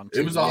watch along.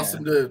 It was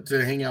awesome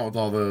to hang out with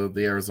all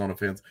the Arizona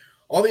fans.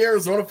 All the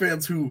Arizona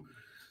fans who,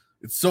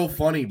 it's so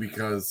funny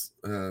because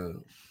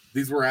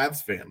these were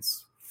Avs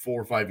fans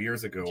 4 or 5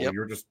 years ago. Yep.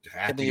 You're just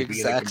happy to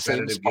be in a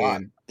competitive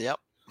game. Yep.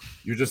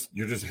 You're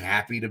just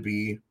happy to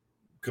be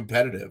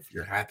competitive.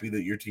 You're happy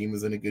that your team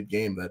is in a good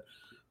game, that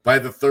by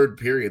the third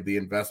period, the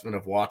investment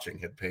of watching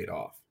had paid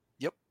off.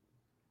 Yep.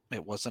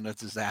 It wasn't a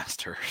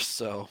disaster.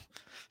 So,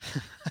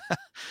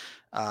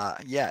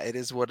 it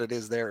is what it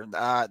is there.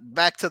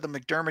 Back to the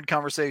McDermott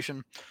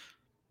conversation.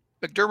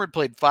 McDermott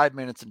played 5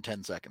 minutes and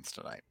 10 seconds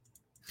tonight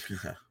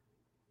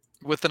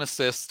with an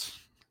assist,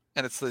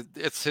 and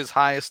it's his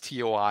highest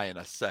TOI in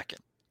a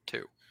second,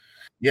 too.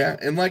 Yeah,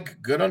 and like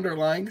good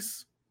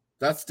underlings.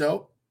 That's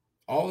dope.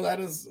 All of that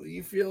is,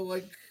 you feel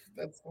like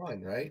that's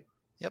fine, right?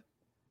 Yep.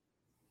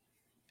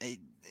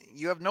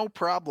 You have no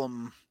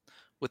problem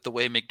with the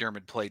way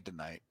McDermott played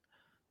tonight,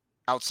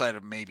 outside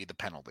of maybe the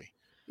penalty.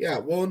 Yeah,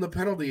 well, and the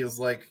penalty is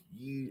like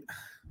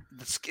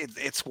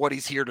it's what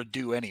he's here to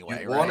do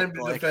anyway. You want him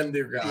to defend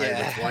your guy.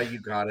 Yeah. That's why you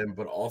got him.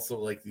 But also,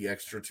 like, the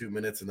extra 2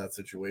 minutes in that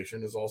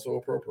situation is also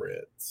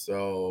appropriate.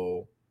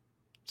 So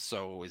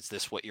is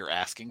this what you're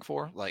asking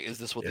for? Like, is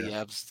this what the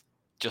Avs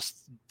just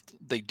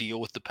they deal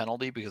with the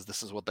penalty because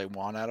this is what they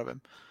want out of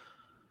him?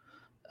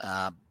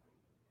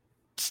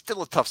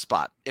 Still a tough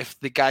spot if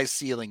the guy's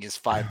ceiling is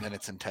 5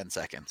 minutes and 10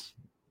 seconds.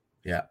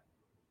 Yeah,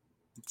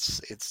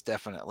 it's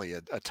definitely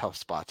a tough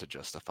spot to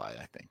justify,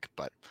 I think.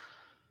 But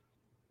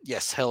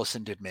yes,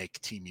 Hellison did make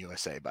Team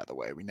USA, by the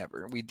way.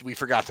 We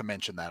forgot to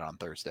mention that on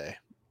Thursday.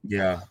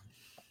 Yeah,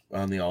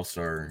 on the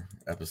All-Star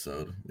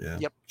episode. Yeah.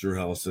 Yep. Drew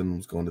Hellison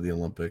was going to the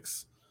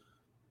Olympics.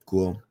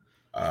 Cool.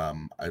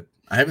 I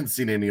haven't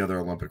seen any other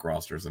Olympic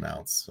rosters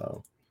announced,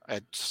 so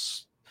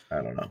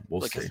I don't know.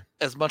 We'll Like see.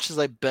 as much as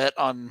I bet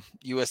on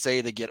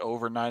USA to get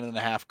over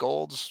 9.5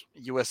 goals,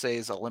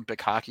 USA's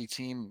Olympic hockey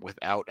team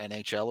without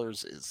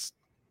NHLers is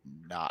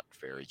not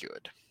very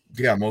good.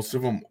 Yeah, most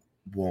of them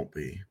won't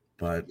be,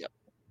 but Yep.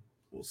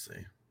 we'll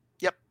see.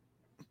 Yep,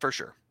 for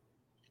sure.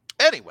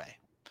 Anyway,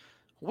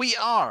 we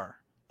are,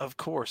 of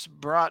course,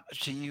 brought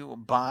to you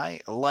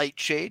by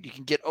Lightshade. You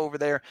can get over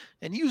there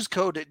and use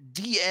code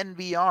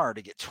DNVR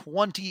to get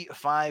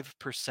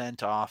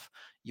 25% off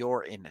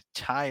your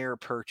entire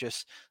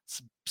purchase.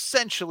 It's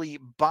essentially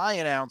buy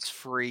an ounce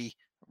free,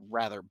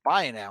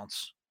 buy an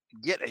ounce,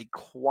 get a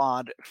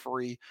quad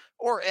free,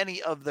 or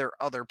any of their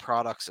other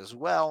products as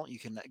well. You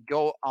can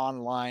go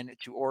online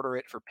to order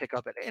it for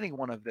pickup at any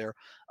one of their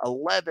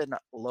 11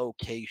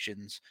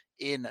 locations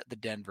in the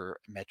Denver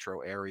metro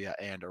area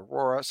and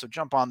Aurora. So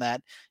jump on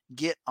that,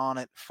 get on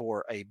it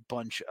for a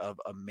bunch of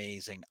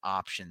amazing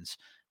options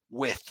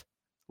with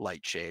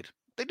Lightshade.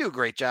 They do a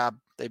great job.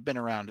 They've been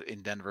around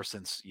in Denver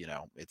since,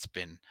 it's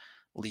been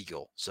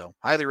legal. So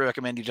highly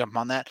recommend you jump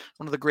on that.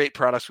 One of the great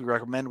products we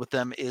recommend with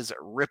them is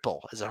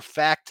Ripple. As a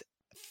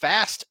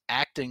fast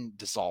acting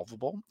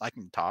dissolvable. I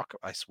can talk,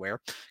 I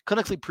swear.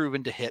 Clinically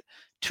proven to hit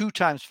 2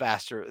 times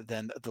faster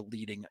than the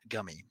leading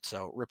gummy.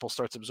 So Ripple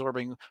starts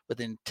absorbing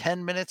within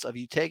 10 minutes of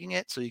you taking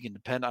it, so you can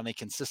depend on a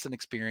consistent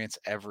experience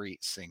every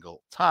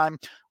single time.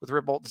 With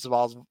Ripple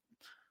dissolvables,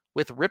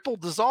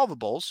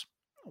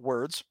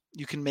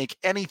 you can make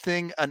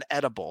anything an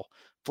edible.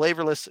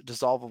 Flavorless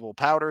dissolvable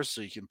powders,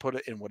 so you can put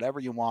it in whatever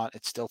you want.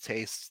 It still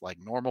tastes like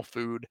normal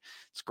food.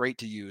 It's great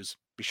to use.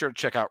 Be sure to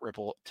check out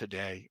Ripple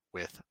today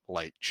with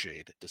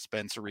Lightshade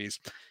dispensaries.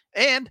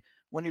 And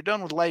when you're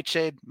done with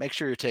Lightshade, make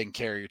sure you're taking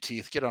care of your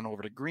teeth. Get on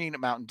over to Green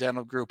Mountain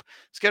Dental Group.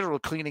 Schedule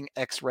a cleaning,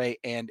 x-ray,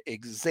 and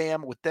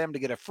exam with them to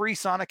get a free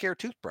Sonicare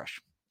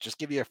toothbrush. Just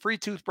give you a free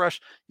toothbrush.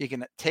 You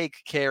can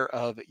take care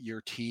of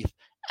your teeth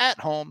at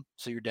home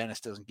so your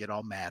dentist doesn't get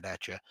all mad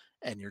at you,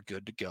 and you're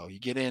good to go. You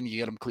get in, you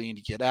get them cleaned,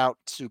 you get out.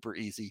 Super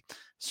easy,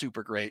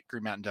 super great.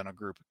 Green Mountain Dental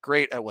Group,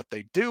 great at what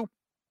they do.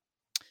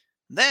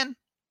 Then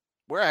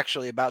we're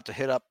actually about to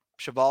hit up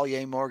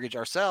Chevalier Mortgage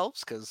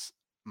ourselves because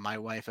my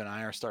wife and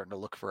I are starting to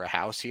look for a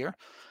house here.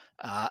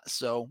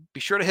 So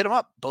be sure to hit them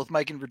up. Both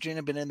Mike and Virginia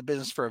have been in the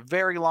business for a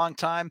very long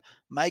time.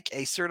 Mike,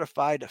 a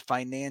certified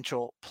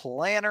financial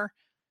planner,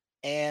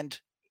 and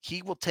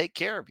he will take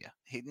care of you.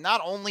 He not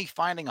only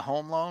finding a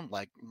home loan,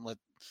 like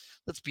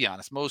let's be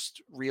honest,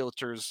 most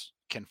realtors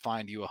can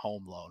find you a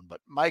home loan, but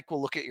Mike will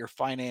look at your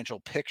financial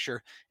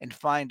picture and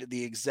find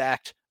the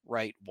exact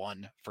right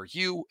one for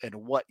you and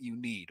what you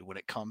need when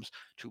it comes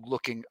to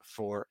looking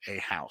for a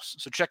house.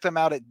 So check them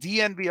out at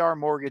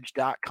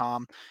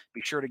dnvrmortgage.com.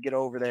 Be sure to get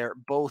over there.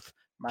 Both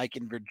Mike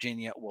and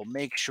Virginia will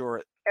make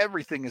sure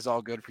everything is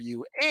all good for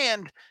you,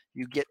 and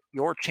you get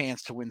your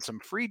chance to win some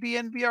free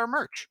DNVR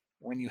merch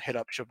when you hit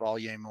up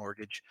Chevalier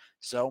Mortgage.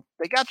 So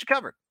they got you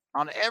covered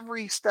on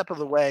every step of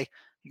the way.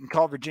 You can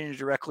call Virginia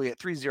directly at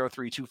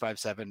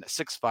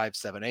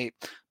 303-257-6578.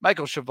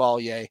 Michael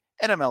Chevalier,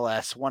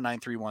 NMLS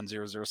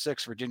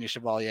 1931006. Virginia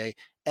Chevalier,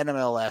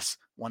 NMLS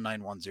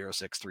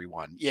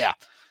 1910631. Yeah,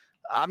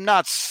 I'm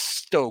not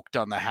stoked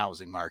on the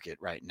housing market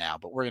right now,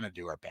 but we're going to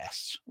do our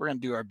best. We're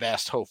going to do our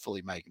best.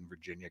 Hopefully, Mike and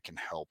Virginia can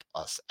help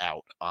us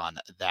out on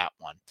that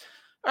one.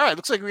 All right,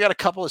 looks like we got a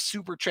couple of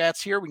super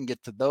chats here. We can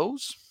get to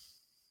those.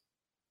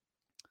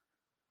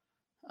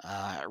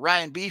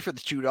 Ryan B for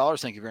the $2.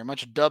 Thank you very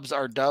much. Dubs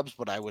are dubs,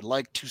 but I would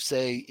like to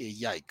say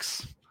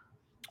yikes.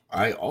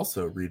 I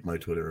also read my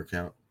Twitter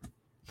account.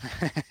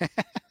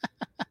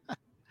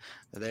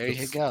 There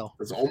you go.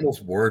 It's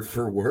almost word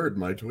for word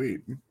my tweet.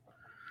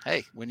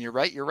 Hey, when you're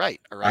right, you're right.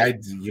 All right.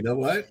 You know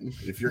what?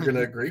 If you're going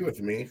to agree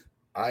with me,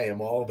 I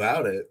am all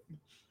about it.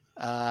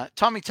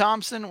 Tommy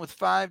Thompson with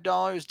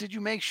 $5. Did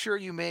you make sure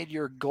you made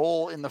your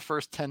goal in the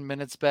first 10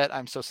 minutes bet?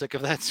 I'm so sick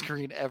of that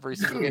screen every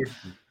single game.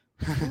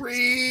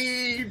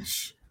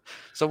 Preach.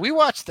 So we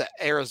watched the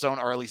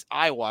Arizona, or at least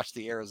I watched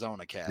the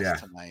Arizona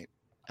cast tonight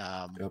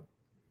to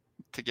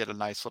get a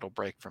nice little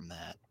break from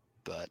that.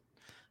 But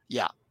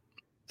yeah,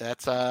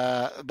 that's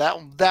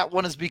that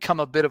one has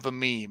become a bit of a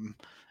meme,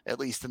 at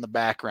least in the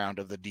background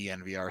of the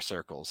DNVR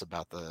circles,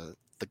 about the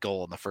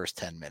goal in the first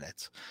 10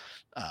 minutes.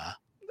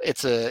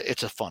 It's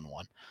a fun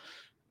one.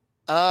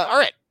 All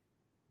right.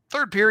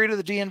 Third period of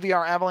the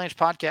DNVR Avalanche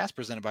podcast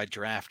presented by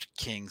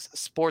DraftKings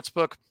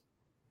Sportsbook.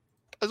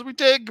 As we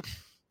dig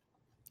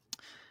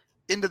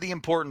into the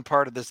important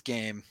part of this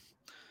game,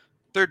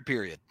 third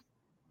period,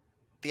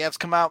 the Avs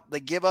come out, they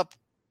give up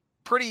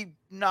pretty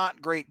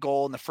not great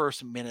goal in the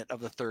first minute of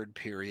the third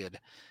period,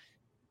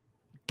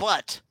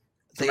 but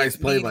it's a nice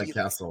play by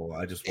Kessel.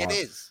 It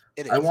is.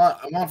 I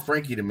want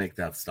Frankie to make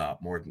that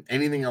stop more than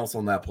anything else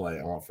on that play.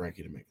 I want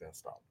Frankie to make that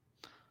stop.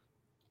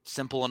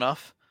 Simple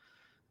enough.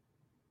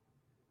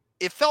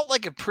 It felt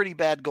like a pretty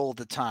bad goal at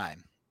the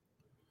time.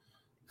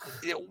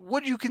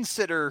 Would you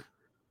consider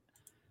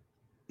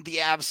the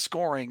Avs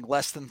scoring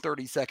less than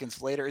 30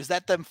 seconds later? Is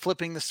that them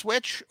flipping the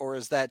switch, or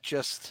is that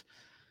just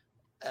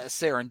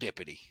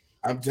serendipity?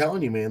 I'm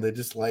telling you, man,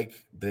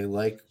 they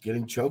like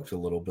getting choked a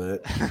little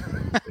bit.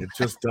 It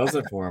just does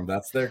it for them.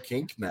 That's their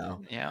kink now.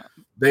 Yeah.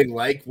 They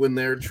like when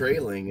they're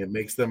trailing. It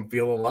makes them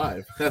feel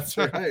alive. That's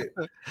right.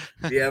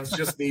 The Avs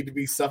just need to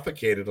be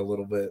suffocated a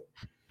little bit.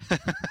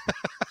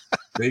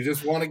 They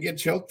just want to get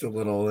choked a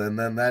little, and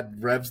then that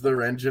revs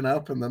their engine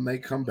up, and then they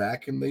come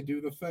back and they do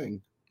the thing.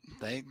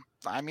 They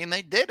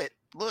did it.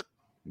 Look.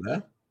 Yeah.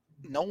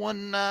 No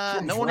one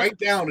right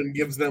down and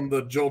gives them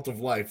the jolt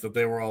of life that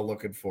they were all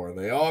looking for.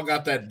 They all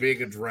got that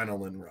big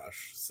adrenaline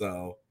rush.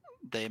 So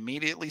they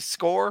immediately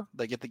score.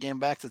 They get the game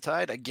back to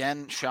tied.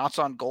 Again, shots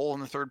on goal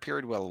in the third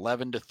period were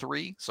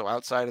 11-3. So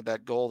outside of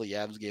that goal, the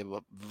Avs gave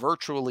up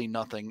virtually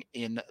nothing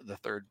in the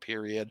third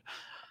period,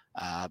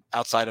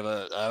 outside of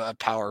a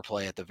power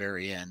play at the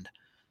very end.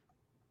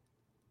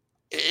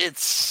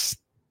 It's...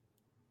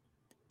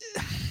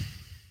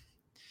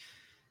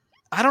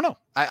 I don't know.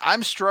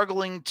 I'm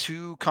struggling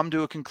to come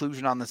to a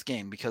conclusion on this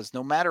game because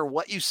no matter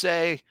what you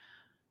say,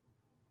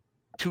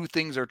 two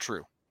things are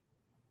true.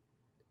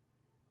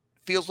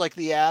 Feels like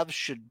the Avs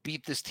should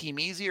beat this team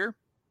easier,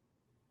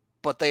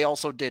 but they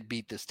also did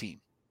beat this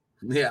team.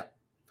 Yeah.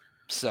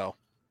 So,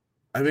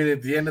 I mean,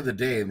 at the end of the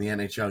day in the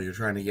NHL, you're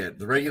trying to get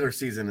the regular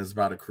season is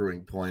about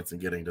accruing points and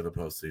getting to the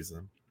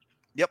postseason.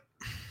 Yep.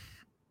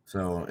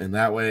 So in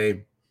that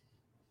way,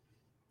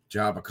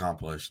 job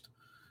accomplished.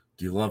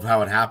 Do you love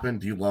how it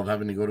happened? Do you love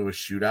having to go to a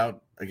shootout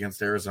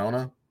against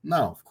Arizona?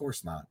 No, of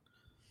course not.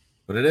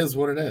 But it is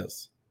what it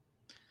is.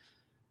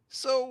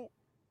 So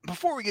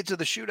before we get to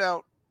the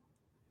shootout,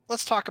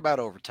 let's talk about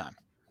overtime.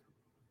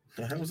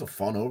 That was a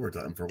fun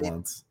overtime for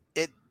once.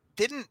 It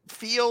didn't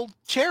feel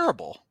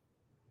terrible.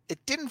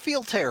 It didn't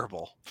feel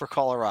terrible for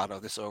Colorado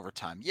this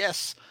overtime.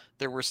 Yes,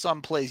 there were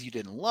some plays you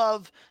didn't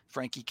love.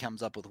 Frankie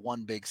comes up with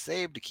one big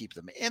save to keep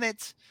them in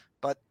it.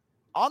 But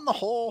on the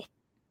whole,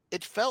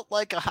 it felt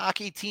like a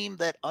hockey team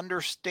that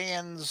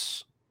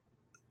understands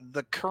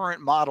the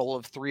current model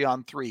of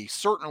 3-on-3,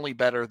 certainly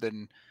better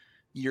than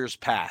years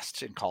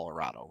past in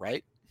Colorado,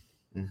 right?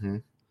 Mm-hmm.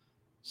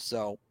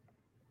 So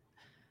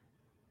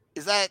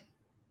is that,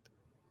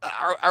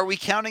 are we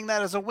counting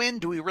that as a win?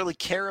 Do we really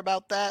care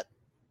about that?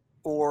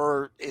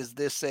 Or is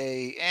this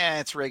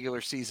it's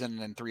regular season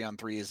and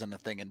 3-on-3 isn't a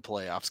thing in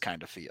playoffs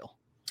kind of feel?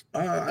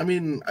 I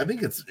mean, I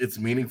think it's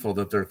meaningful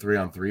that their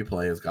 3-on-3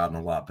 play has gotten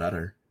a lot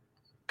better.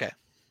 Okay.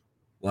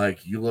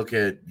 Like you look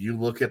at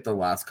the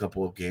last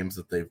couple of games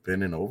that they've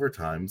been in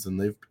overtimes, and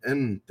they've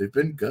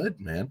been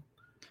good, man.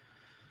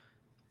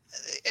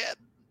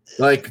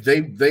 Like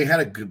they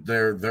had a good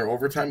their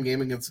overtime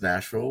game against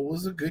Nashville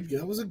was a good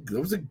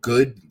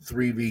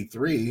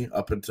 3v3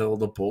 up until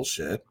the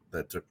bullshit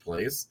that took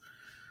place.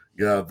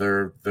 Yeah,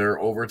 their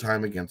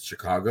overtime against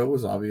Chicago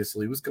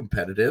was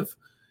competitive.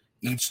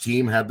 Each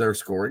team had their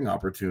scoring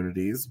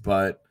opportunities,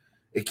 but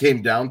it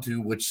came down to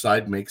which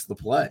side makes the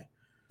play.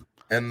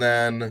 And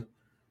then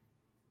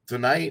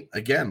tonight,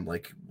 again,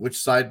 like which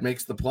side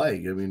makes the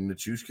play? I mean,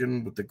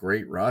 Nichushkin with the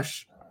great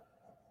rush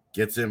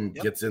gets in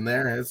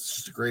there. It's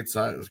just a great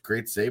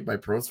save by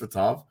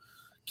Prosvetov.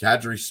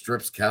 Kadri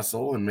strips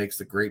Kessel and makes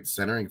the great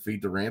centering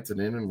feed to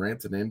Rantanen, and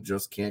Rantanen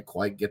just can't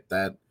quite get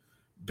that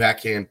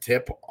backhand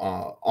tip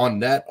on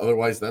net.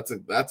 Otherwise,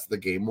 that's the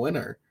game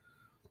winner.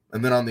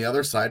 And then on the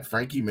other side,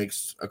 Frankie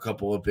makes a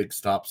couple of big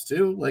stops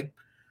too. Like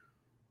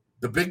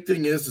the big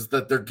thing is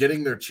that they're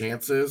getting their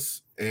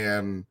chances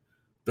and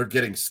they're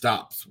getting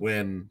stops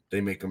when they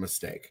make a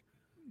mistake.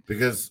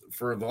 Because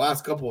for the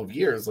last couple of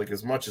years, like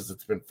as much as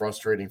it's been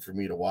frustrating for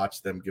me to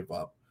watch them give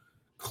up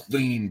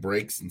clean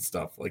breaks and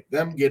stuff, like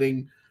them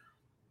getting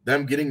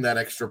that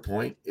extra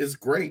point is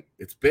great.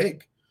 It's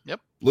big.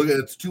 Yep. Look at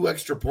it's 2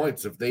 extra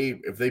points. If they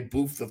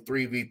boof the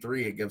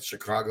 3v3 against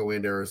Chicago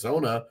and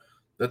Arizona,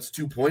 that's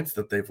 2 points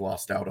that they've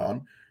lost out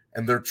on,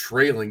 and they're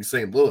trailing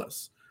St.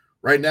 Louis.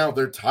 Right now,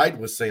 they're tied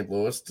with St.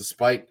 Louis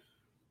despite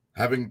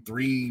having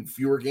 3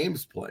 fewer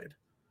games played.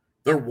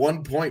 They're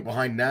 1 point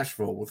behind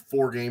Nashville with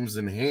 4 games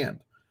in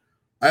hand.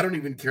 I don't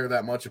even care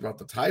that much about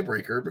the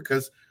tiebreaker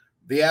because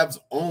the Avs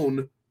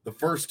own the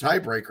first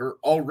tiebreaker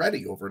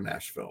already over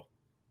Nashville.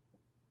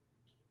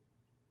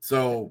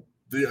 So,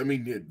 the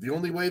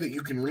only way that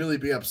you can really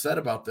be upset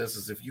about this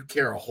is if you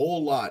care a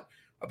whole lot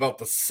about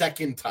the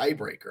second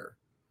tiebreaker,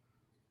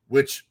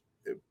 which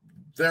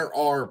there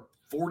are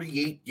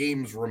 48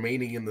 games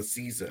remaining in the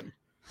season.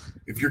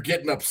 If you're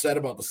getting upset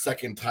about the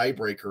second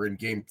tiebreaker in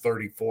game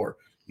 34,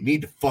 you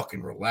need to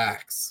fucking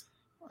relax.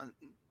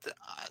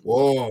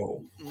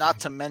 Whoa. Not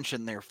to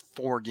mention they're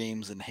 4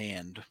 games in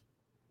hand,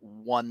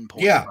 1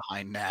 point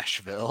behind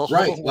Nashville.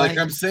 Right. Like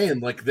I'm saying,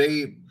 like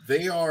they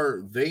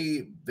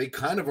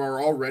kind of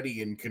are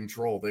already in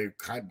control. They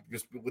kind of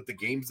just with the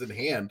games in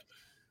hand,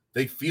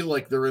 they feel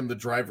like they're in the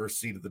driver's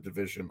seat of the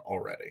division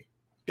already.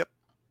 Yep.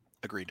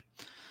 Agreed.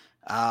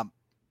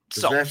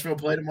 Does Nashville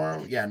play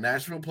tomorrow? Yeah,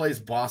 Nashville plays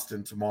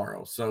Boston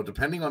tomorrow. So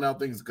depending on how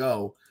things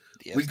go,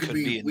 we could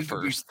be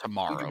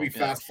tomorrow. We could be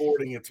fast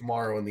forwarding it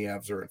tomorrow, and the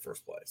Avs are in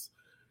first place.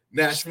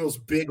 Nashville's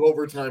big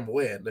overtime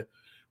win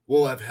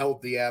will have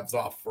held the Avs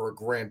off for a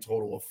grand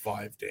total of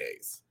 5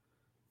 days.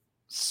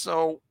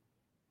 So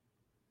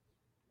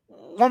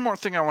one more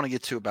thing I want to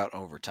get to about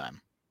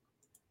overtime.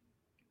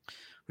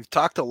 We've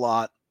talked a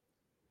lot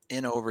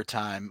in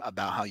overtime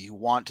about how you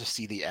want to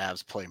see the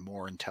Avs play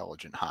more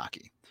intelligent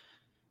hockey.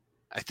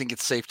 I think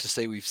it's safe to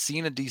say we've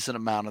seen a decent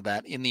amount of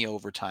that in the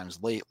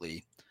overtimes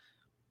lately.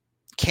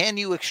 Can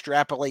you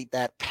extrapolate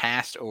that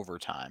past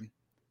overtime?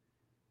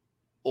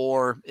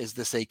 Or is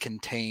this a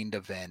contained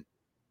event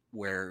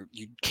where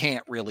you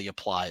can't really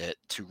apply it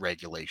to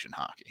regulation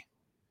hockey?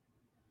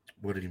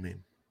 What do you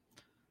mean?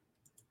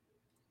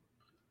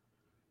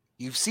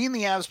 You've seen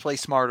the Avs play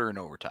smarter in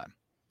overtime.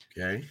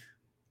 Okay.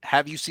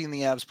 Have you seen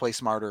the Avs play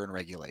smarter in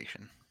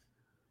regulation?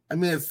 I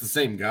mean, it's the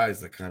same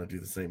guys that kind of do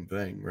the same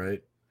thing,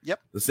 right? Yep.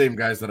 The same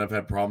guys that I've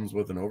had problems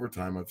with in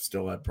overtime, I've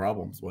still had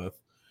problems with.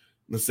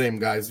 The same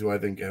guys who I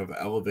think have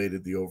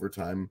elevated the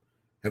overtime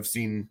have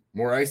seen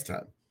more ice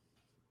time.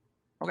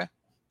 Okay.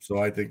 So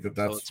I think that's...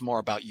 So it's more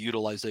about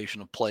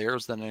utilization of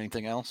players than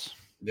anything else?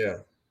 Yeah.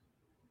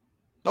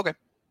 Okay.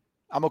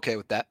 I'm okay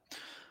with that.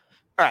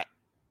 All right.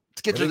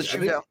 Let's get to the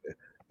shootout.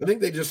 I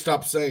think they just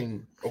stopped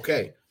saying,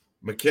 okay,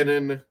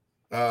 McKinnon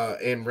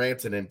and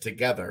Rantanen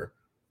together,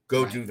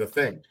 go do the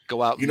thing.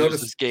 Go out and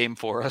use this game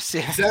for us.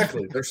 Yeah.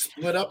 Exactly. They're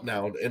split up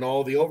now in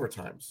all the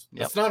overtimes.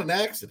 Yep. It's not an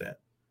accident.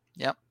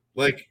 Yep.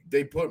 Like,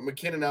 they put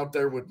McKinnon out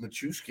there with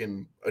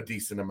Machushkin a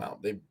decent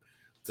amount.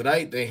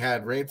 Tonight they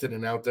had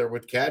Rantanen out there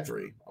with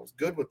Kadri. I was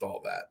good with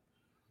all that.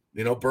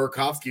 You know,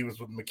 Burakovsky was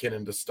with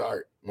McKinnon to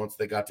start once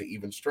they got to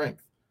even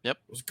strength. Yep.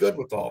 I was good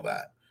with all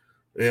that.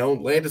 You know,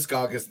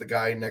 Landeskog is the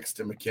guy next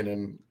to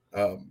McKinnon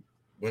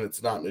when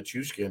it's not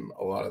Nichushkin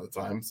a lot of the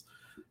times.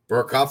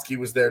 Burakovsky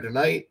was there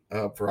tonight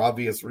for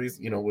obvious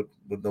reasons, you know,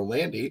 with no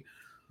Landy.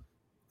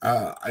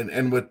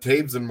 And with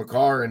Taves and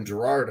Makar and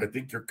Gerard, I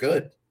think you're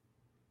good.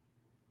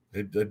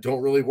 They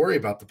don't really worry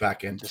about the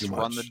back end too much. Just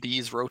run the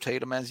Ds,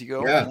 rotate them as you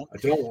go. Yeah, I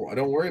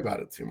don't worry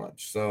about it too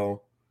much.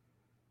 So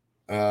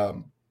I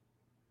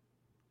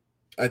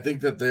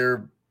think that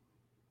they're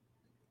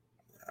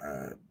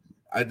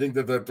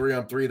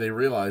 3-on-3, they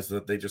realized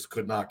that they just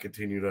could not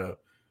continue to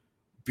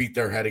beat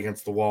their head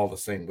against the wall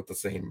with the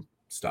same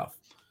stuff.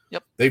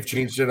 Yep. They've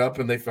changed it up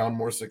and they found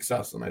more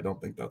success, and I don't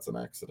think that's an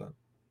accident.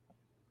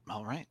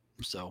 All right.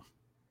 So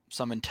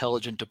some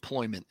intelligent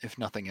deployment, if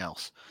nothing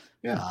else.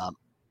 Yeah.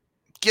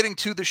 Getting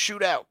to the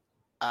shootout.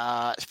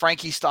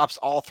 Frankie stops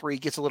all three,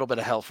 gets a little bit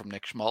of help from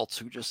Nick Schmaltz,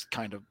 who just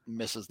kind of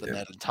misses the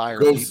net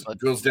entirely.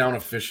 Goes down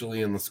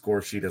officially in the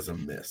score sheet as a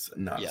miss,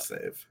 not a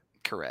save.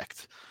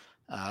 Correct.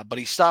 But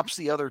he stops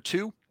the other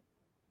two.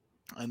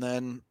 And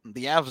then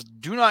the Avs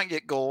do not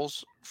get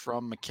goals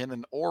from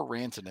McKinnon or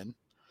Rantanen.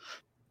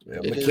 Yeah,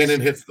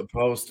 McKinnon hits the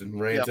post and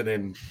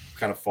Rantanen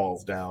kind of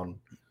falls down.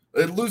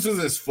 It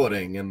loses his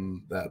footing,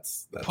 and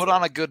that's put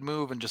on a good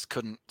move and just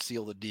couldn't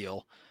seal the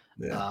deal.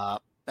 Yeah.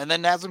 And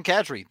then Nazem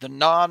Kadri,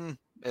 the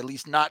at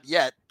least not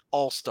yet,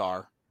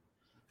 all-star,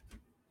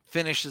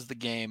 finishes the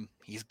game.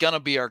 He's going to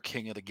be our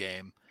king of the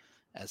game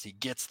as he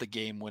gets the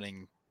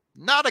game-winning,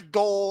 not a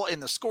goal in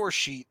the score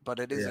sheet, but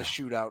it is a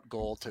shootout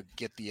goal to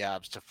get the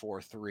Avs to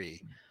 4-3.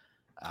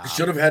 He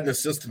should have had an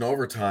assist in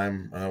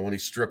overtime when he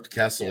stripped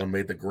Kessel and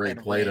made the great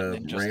play to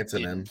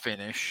Rantanen.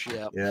 Finish,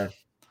 yeah.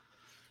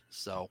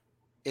 So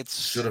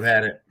should have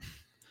had it.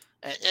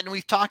 And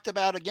we've talked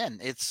about, again,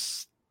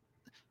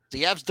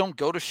 the Avs don't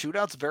go to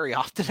shootouts very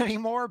often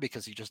anymore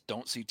because you just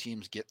don't see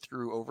teams get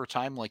through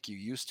overtime like you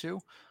used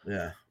to.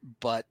 Yeah.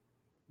 But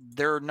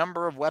their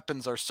number of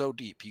weapons are so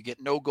deep. You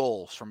get no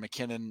goals from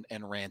McKinnon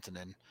and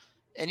Rantanen,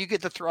 and you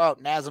get to throw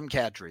out Nazem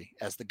Kadri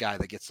as the guy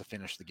that gets to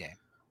finish the game.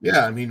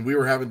 Yeah, I mean, we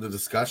were having the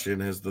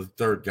discussion as the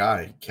third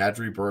guy,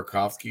 Kadri,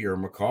 Burakovsky, or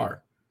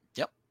Makar.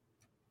 Yep.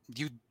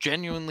 You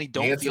genuinely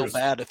don't feel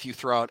bad if you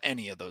throw out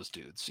any of those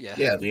dudes. Yeah.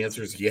 Yeah, the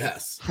answer is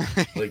yes.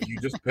 Like, you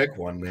just pick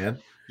one, man.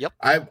 Yep.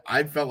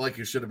 I felt like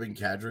it should have been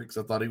Kadri because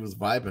I thought he was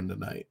vibing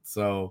tonight.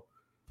 So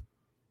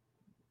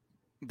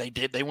they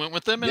did. They went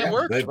with them, and it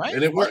worked, right?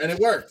 And it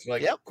worked.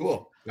 Like,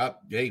 cool.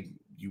 Hey,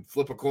 you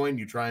flip a coin,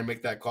 you try and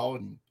make that call,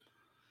 and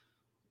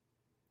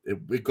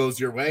it goes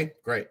your way.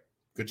 Great.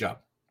 Good job.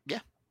 Yeah.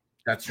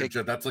 That's your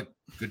job. That's like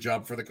good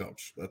job for the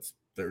coach. That's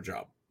their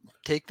job.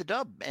 Take the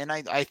dub. And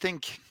I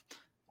think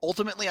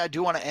ultimately I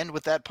do want to end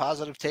with that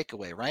positive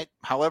takeaway, right?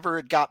 However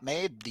it got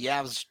made, the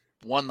Avs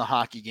won the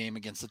hockey game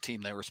against the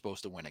team they were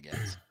supposed to win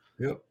against.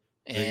 Yep.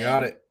 They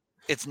got it.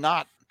 It's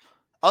not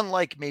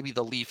unlike maybe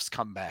the Leafs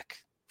comeback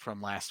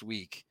from last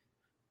week.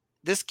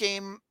 This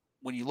game,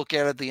 when you look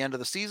at it at the end of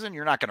the season,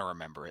 you're not going to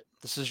remember it.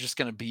 This is just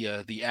going to be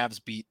the Avs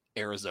beat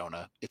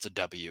Arizona. It's a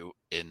W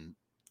in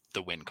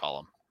the win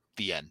column.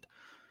 The end.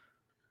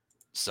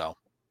 So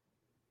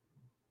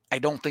I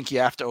don't think you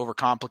have to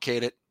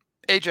overcomplicate it.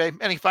 AJ,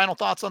 any final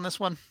thoughts on this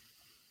one?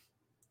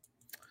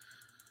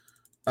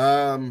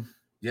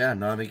 Yeah,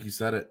 no, I think you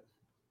said it.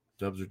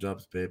 Dubs are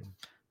dubs, babe.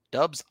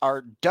 Dubs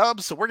are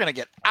dubs. So we're going to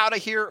get out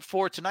of here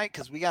for tonight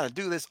because we got to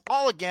do this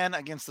all again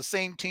against the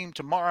same team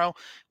tomorrow.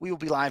 We will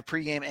be live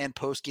pregame and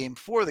postgame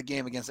for the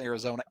game against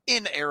Arizona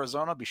in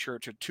Arizona. Be sure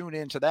to tune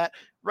into that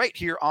right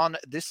here on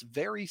this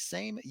very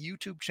same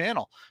YouTube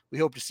channel. We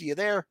hope to see you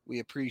there. We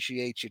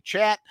appreciate you,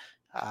 chat.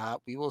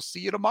 we will see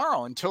you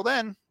tomorrow. Until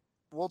then,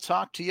 we'll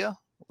talk to you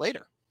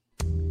later.